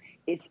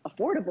it's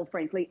affordable,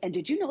 frankly. And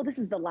did you know this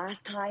is the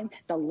last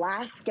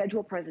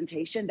scheduled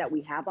presentation that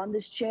we have on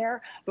this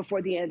chair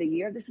before the end of the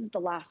year? This is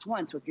the last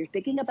one. So if you're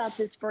thinking about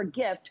this for a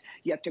gift,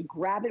 you have to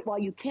grab it while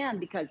you can,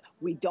 because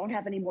we don't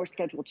have any more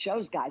scheduled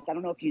shows, guys. I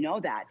don't know if you know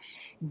that.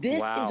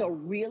 This is a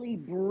really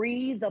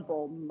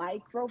breathable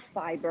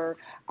microfiber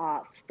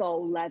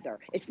faux leather.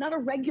 It's not a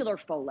regular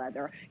faux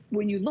leather.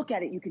 When you look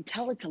at it, you can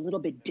tell it's a little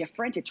bit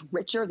different. It's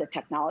richer. The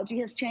technology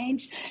has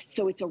changed.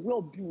 So it's a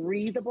real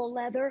breathable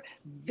leather,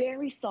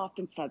 very soft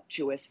and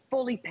sumptuous,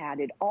 fully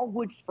padded, all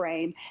wood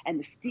frame, and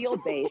the steel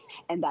base,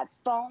 and that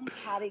foam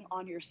padding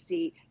on your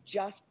seat,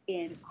 just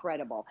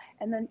incredible.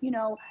 And then, you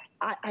know,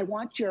 I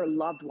want your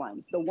loved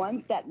ones, the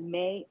ones that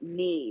may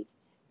need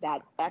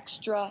that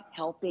extra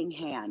helping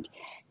hand,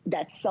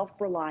 that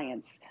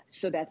self-reliance,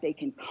 so that they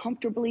can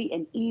comfortably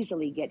and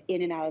easily get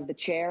in and out of the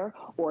chair.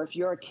 Or if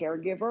you're a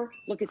caregiver,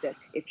 look at this.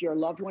 If your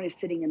loved one is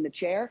sitting in the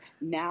chair,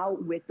 now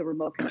with the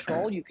remote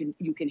control, you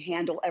can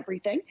handle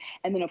everything.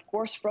 And then of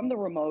course, from the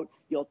remote,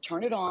 you'll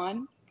turn it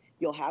on,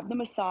 you'll have the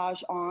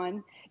massage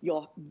on,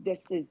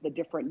 this is the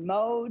different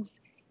modes.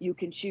 You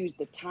can choose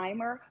the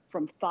timer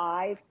from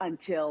 5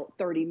 until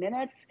 30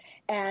 minutes.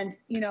 And,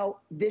 you know,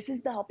 this is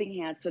the helping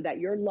hand so that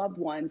your loved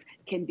ones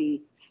can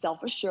be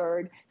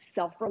self-assured,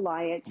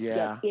 self-reliant,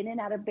 get in and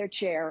out of their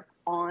chair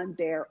on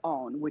their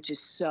own, which is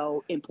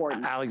so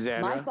important.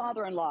 Alexandra, my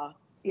father-in-law,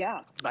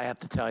 I have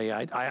to tell you,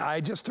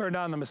 I just turned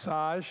on the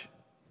massage.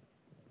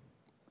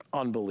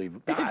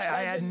 Unbelievable.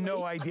 I had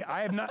no idea.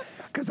 I have not,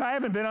 because I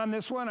haven't been on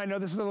this one. I know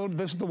this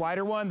is the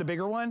wider one, the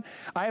bigger one.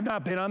 I have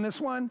not been on this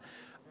one.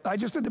 I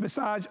just did the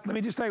massage. Let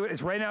me just tell you,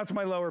 it's right now it's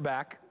my lower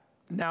back.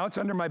 Now it's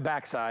under my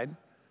backside,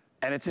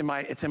 and it's in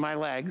my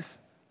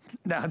legs.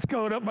 Now it's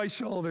going up my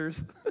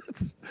shoulders.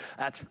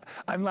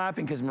 I'm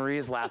laughing because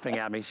Maria's laughing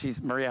at me.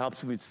 Maria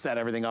helps me set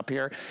everything up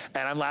here,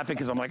 and I'm laughing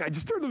because I'm like, I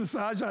just turned the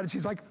massage on, and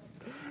she's like,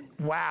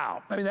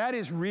 wow. I mean, that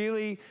is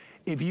really,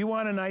 if you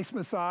want a nice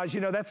massage,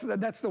 you know,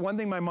 that's the one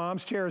thing my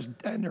mom's chairs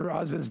and her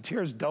husband's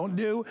chairs don't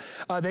do.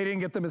 They didn't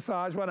get the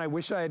massage one. I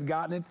wish I had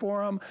gotten it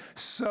for them.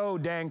 So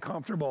dang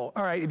comfortable.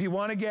 All right, if you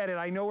want to get it,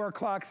 I know our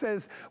clock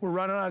says we're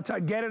running out of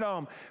time. Get it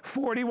home.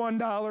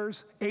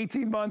 $41,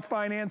 18-month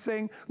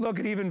financing. Look,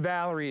 and even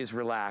Valerie is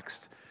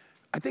relaxed.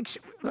 I think,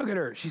 look at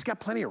her. She's got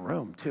plenty of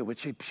room, too,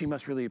 which she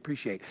must really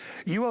appreciate.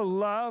 You will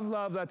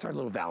love, that's our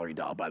little Valerie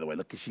doll, by the way.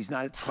 Look, she's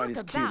not quite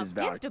as cute as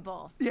Valerie.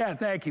 Giftable. Yeah,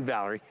 thank you,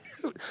 Valerie.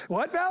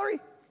 What, Valerie?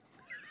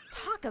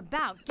 Talk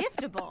about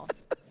giftable.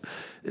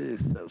 It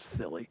is so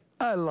silly.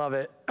 I love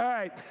it. All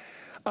right.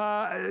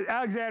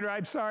 Alexandra,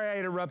 I'm sorry I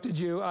interrupted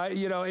you.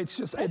 You know, it's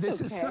just,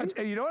 this is such,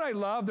 you know what I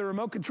love? The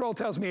remote control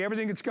tells me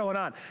everything that's going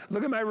on.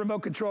 Look at my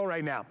remote control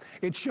right now.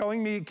 It's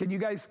showing me, can you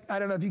guys, I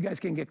don't know if you guys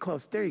can get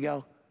close. There you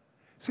go.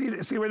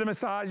 See where the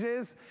massage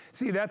is?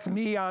 See, that's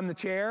me on the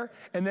chair.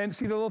 And then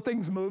see the little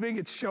things moving?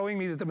 It's showing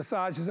me that the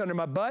massage is under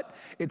my butt.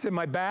 It's in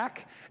my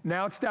back.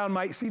 Now it's down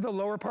see the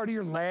lower part of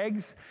your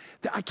legs?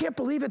 I can't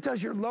believe it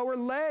does your lower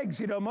legs.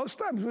 You know, most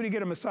times when you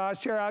get a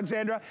massage chair,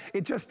 Alexandra,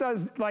 it just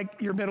does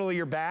like your middle of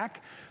your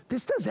back.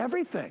 This does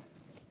everything.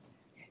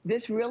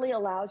 This really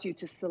allows you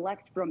to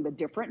select from the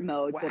different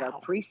modes that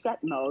are preset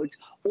modes,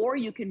 or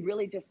you can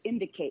really just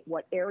indicate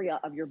what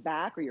area of your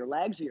back or your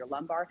legs or your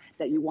lumbar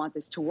that you want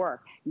this to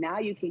work. Now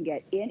you can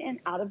get in and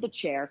out of the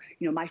chair.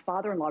 You know, my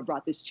father-in-law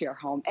brought this chair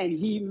home and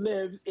he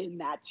lives in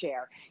that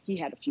chair. He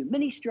had a few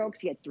mini strokes.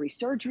 He had 3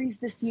 surgeries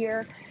this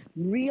year.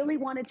 Really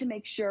wanted to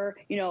make sure,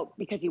 you know,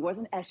 because he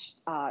wasn't as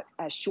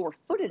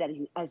sure-footed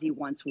as he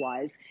once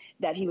was,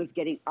 that he was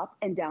getting up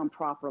and down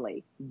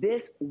properly.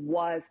 This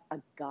was a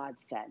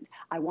godsend.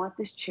 I want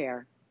this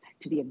chair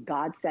to be a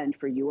godsend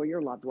for you or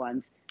your loved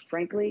ones.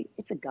 Frankly,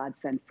 it's a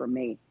godsend for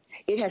me.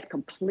 It has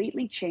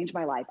completely changed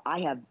my life.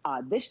 I have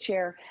this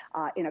chair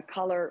in a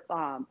color,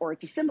 or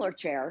it's a similar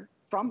chair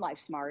from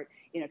LifeSmart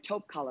in a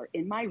taupe color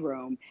in my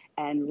room.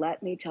 And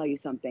let me tell you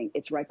something,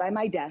 it's right by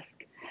my desk.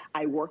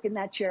 I work in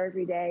that chair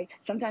every day.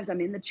 Sometimes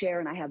I'm in the chair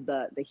and I have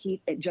the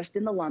heat just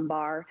in the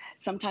lumbar.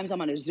 Sometimes I'm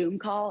on a Zoom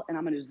call and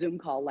I'm on a Zoom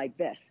call like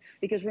this.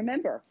 Because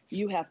remember,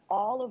 you have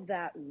all of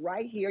that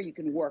right here. You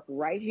can work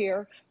right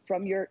here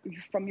from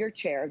your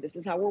chair. This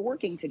is how we're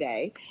working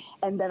today.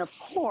 And then of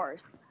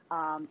course,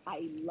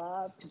 I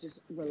love to just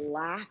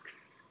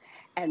relax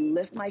and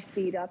lift my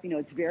feet up. You know,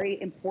 it's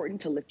very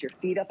important to lift your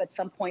feet up at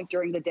some point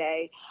during the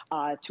day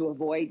to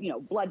avoid, you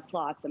know, blood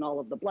clots and all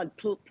of the blood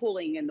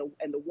pooling and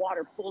the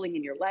water pooling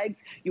in your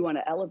legs. You want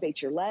to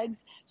elevate your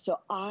legs. So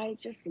I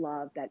just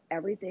love that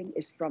everything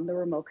is from the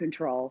remote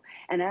control.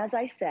 And as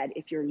I said,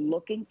 if you're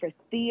looking for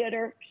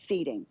theater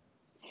seating,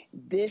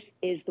 this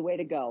is the way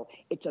to go.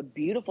 It's a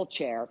beautiful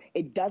chair.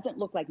 It doesn't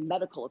look like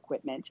medical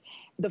equipment.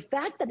 The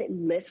fact that it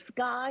lifts,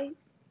 Guy,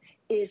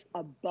 is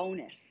a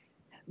bonus,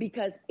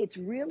 because it's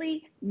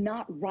really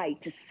not right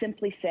to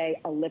simply say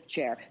a lift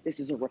chair. This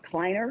is a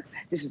recliner.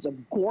 This is a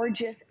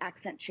gorgeous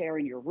accent chair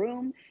in your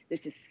room.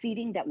 This is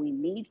seating that we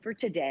need for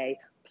today.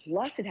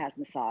 Plus it has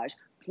massage.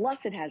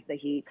 Plus it has the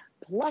heat.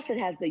 Plus it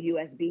has the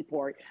USB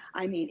port.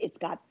 I mean, it's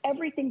got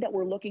everything that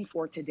we're looking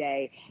for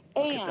today.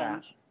 Look at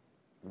that.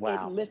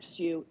 Wow. It lifts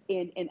you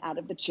in and out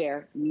of the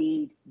chair,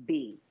 need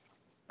be.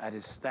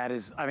 That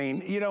is, I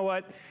mean, you know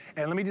what?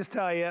 And let me just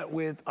tell you,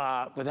 with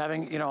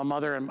having, you know, a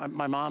mother and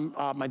my mom,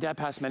 my dad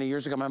passed many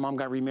years ago. My mom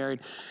got remarried.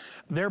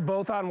 They're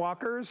both on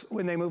walkers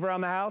when they move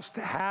around the house.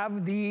 To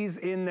have these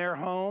in their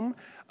home,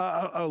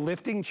 a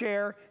lifting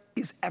chair,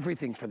 is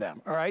everything for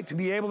them, all right? To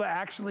be able to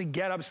actually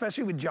get up,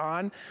 especially with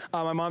John,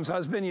 my mom's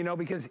husband, you know,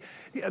 because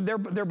they're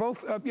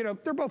both, you know,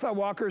 they're both on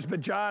walkers, but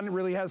John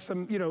really has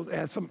some, you know,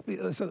 some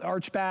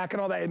arch back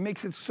and all that. It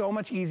makes it so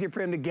much easier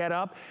for him to get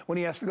up when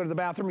he has to go to the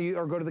bathroom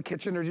or go to the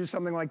kitchen or do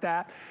something like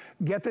that.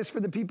 Get this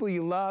for the people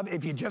you love.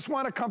 If you just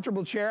want a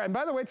comfortable chair, and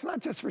by the way, it's not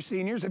just for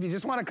seniors. If you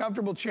just want a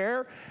comfortable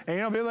chair and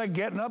you don't feel like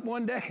getting up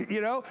one day, you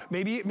know,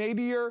 maybe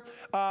you're,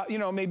 you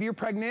know, maybe you're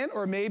pregnant,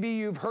 or maybe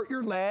you've hurt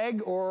your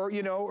leg, or,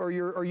 you know, or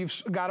you've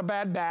got a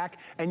bad back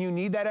and you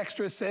need that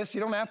extra assist.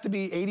 You don't have to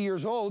be 80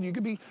 years old. You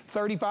could be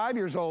 35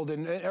 years old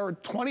or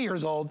 20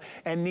 years old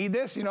and need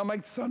this. You know, my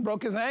son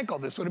broke his ankle.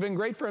 This would have been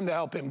great for him to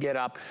help him get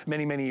up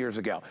many, many years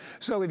ago.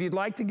 So if you'd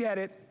like to get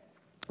it,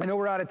 I know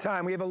we're out of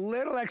time. We have a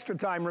little extra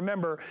time.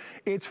 Remember,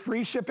 it's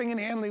free shipping and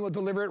handling. We'll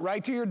deliver it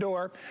right to your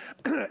door.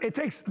 It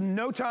takes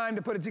no time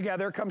to put it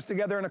together. It comes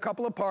together in a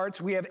couple of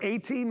parts. We have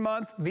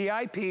 18-month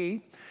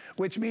VIP,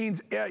 which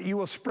means you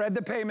will spread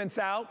the payments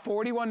out,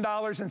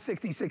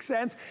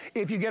 $41.66.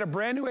 If you get a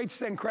brand new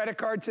HSN credit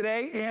card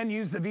today and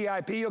use the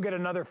VIP, you'll get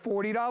another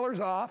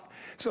 $40 off.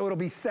 So it'll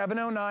be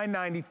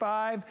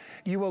 $709.95.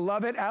 You will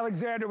love it.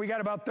 Alexander, we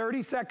got about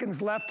 30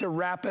 seconds left to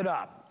wrap it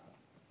up.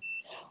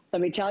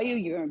 Let me tell you,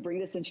 you're going to bring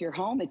this into your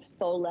home. It's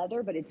faux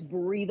leather, but it's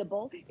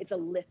breathable. It's a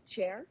lift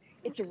chair.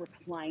 It's a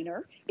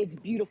recliner. It's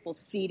beautiful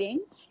seating.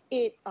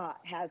 It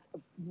has a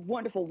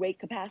wonderful weight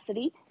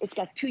capacity. It's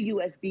got 2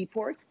 USB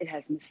ports. It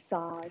has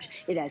massage.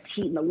 It has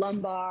heat in the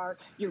lumbar.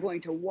 You're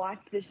going to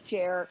watch this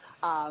chair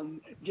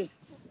just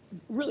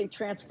really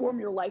transform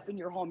your life in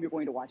your home. You're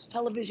going to watch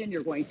television.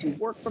 You're going to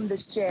work from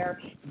this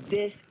chair.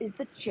 This is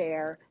the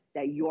chair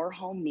that your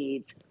home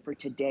needs for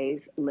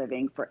today's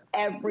living for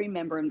every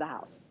member in the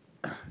house.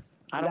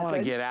 I don't want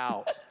to get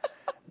out.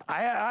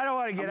 I don't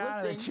want to get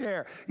out of the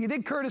chair. You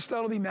think Curtis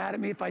Stone will be mad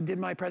at me if I did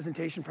my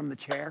presentation from the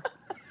chair?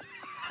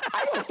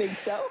 I don't think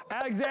so.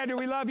 Alexander,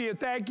 we love you.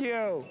 Thank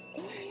you.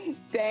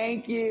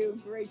 Thank you.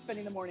 Great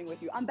spending the morning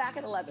with you. I'm back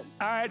at 11.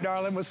 All right,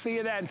 darling. We'll see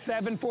you then.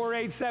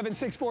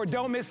 748-764.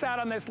 Don't miss out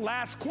on this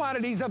last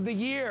quantities of the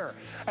year.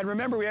 And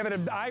remember, we have it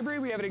in ivory,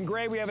 we have it in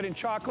gray, we have it in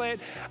chocolate.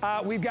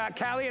 We've got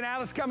Callie and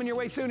Alice coming your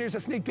way soon. Here's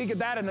a sneak peek at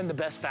that, and then the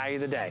best value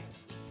of the day.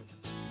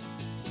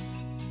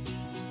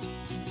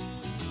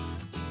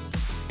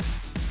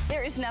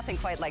 There is nothing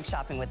quite like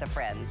shopping with a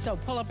friend. So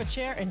pull up a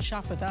chair and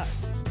shop with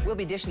us. We'll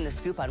be dishing the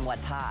scoop on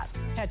what's hot.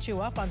 Catch you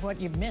up on what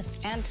you've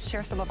missed. And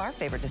share some of our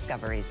favorite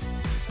discoveries.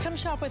 Come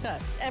shop with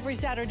us every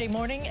Saturday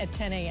morning at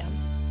 10 a.m.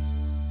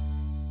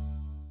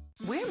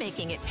 We're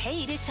making it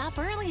pay to shop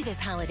early this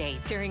holiday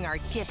during our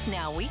Gift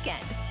Now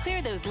weekend.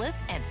 Clear those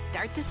lists and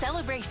start the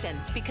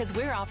celebrations because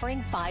we're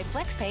offering 5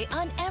 FlexPay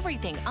on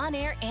everything on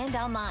air and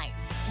online.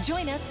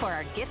 Join us for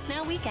our Gift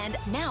Now weekend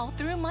now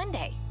through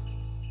Monday.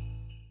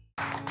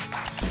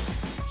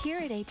 Here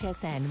at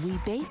HSN, we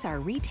base our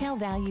retail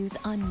values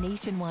on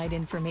nationwide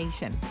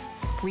information.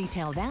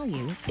 Retail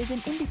value is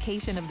an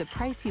indication of the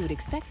price you would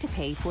expect to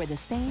pay for the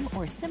same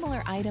or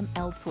similar item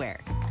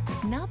elsewhere,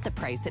 not the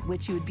price at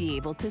which you would be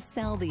able to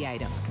sell the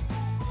item.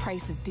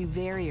 Prices do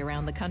vary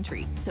around the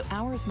country, so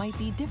ours might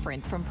be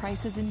different from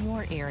prices in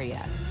your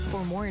area.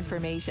 For more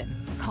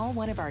information, call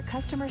one of our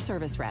customer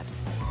service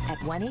reps at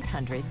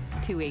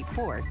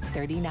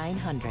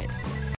 1-800-284-3900.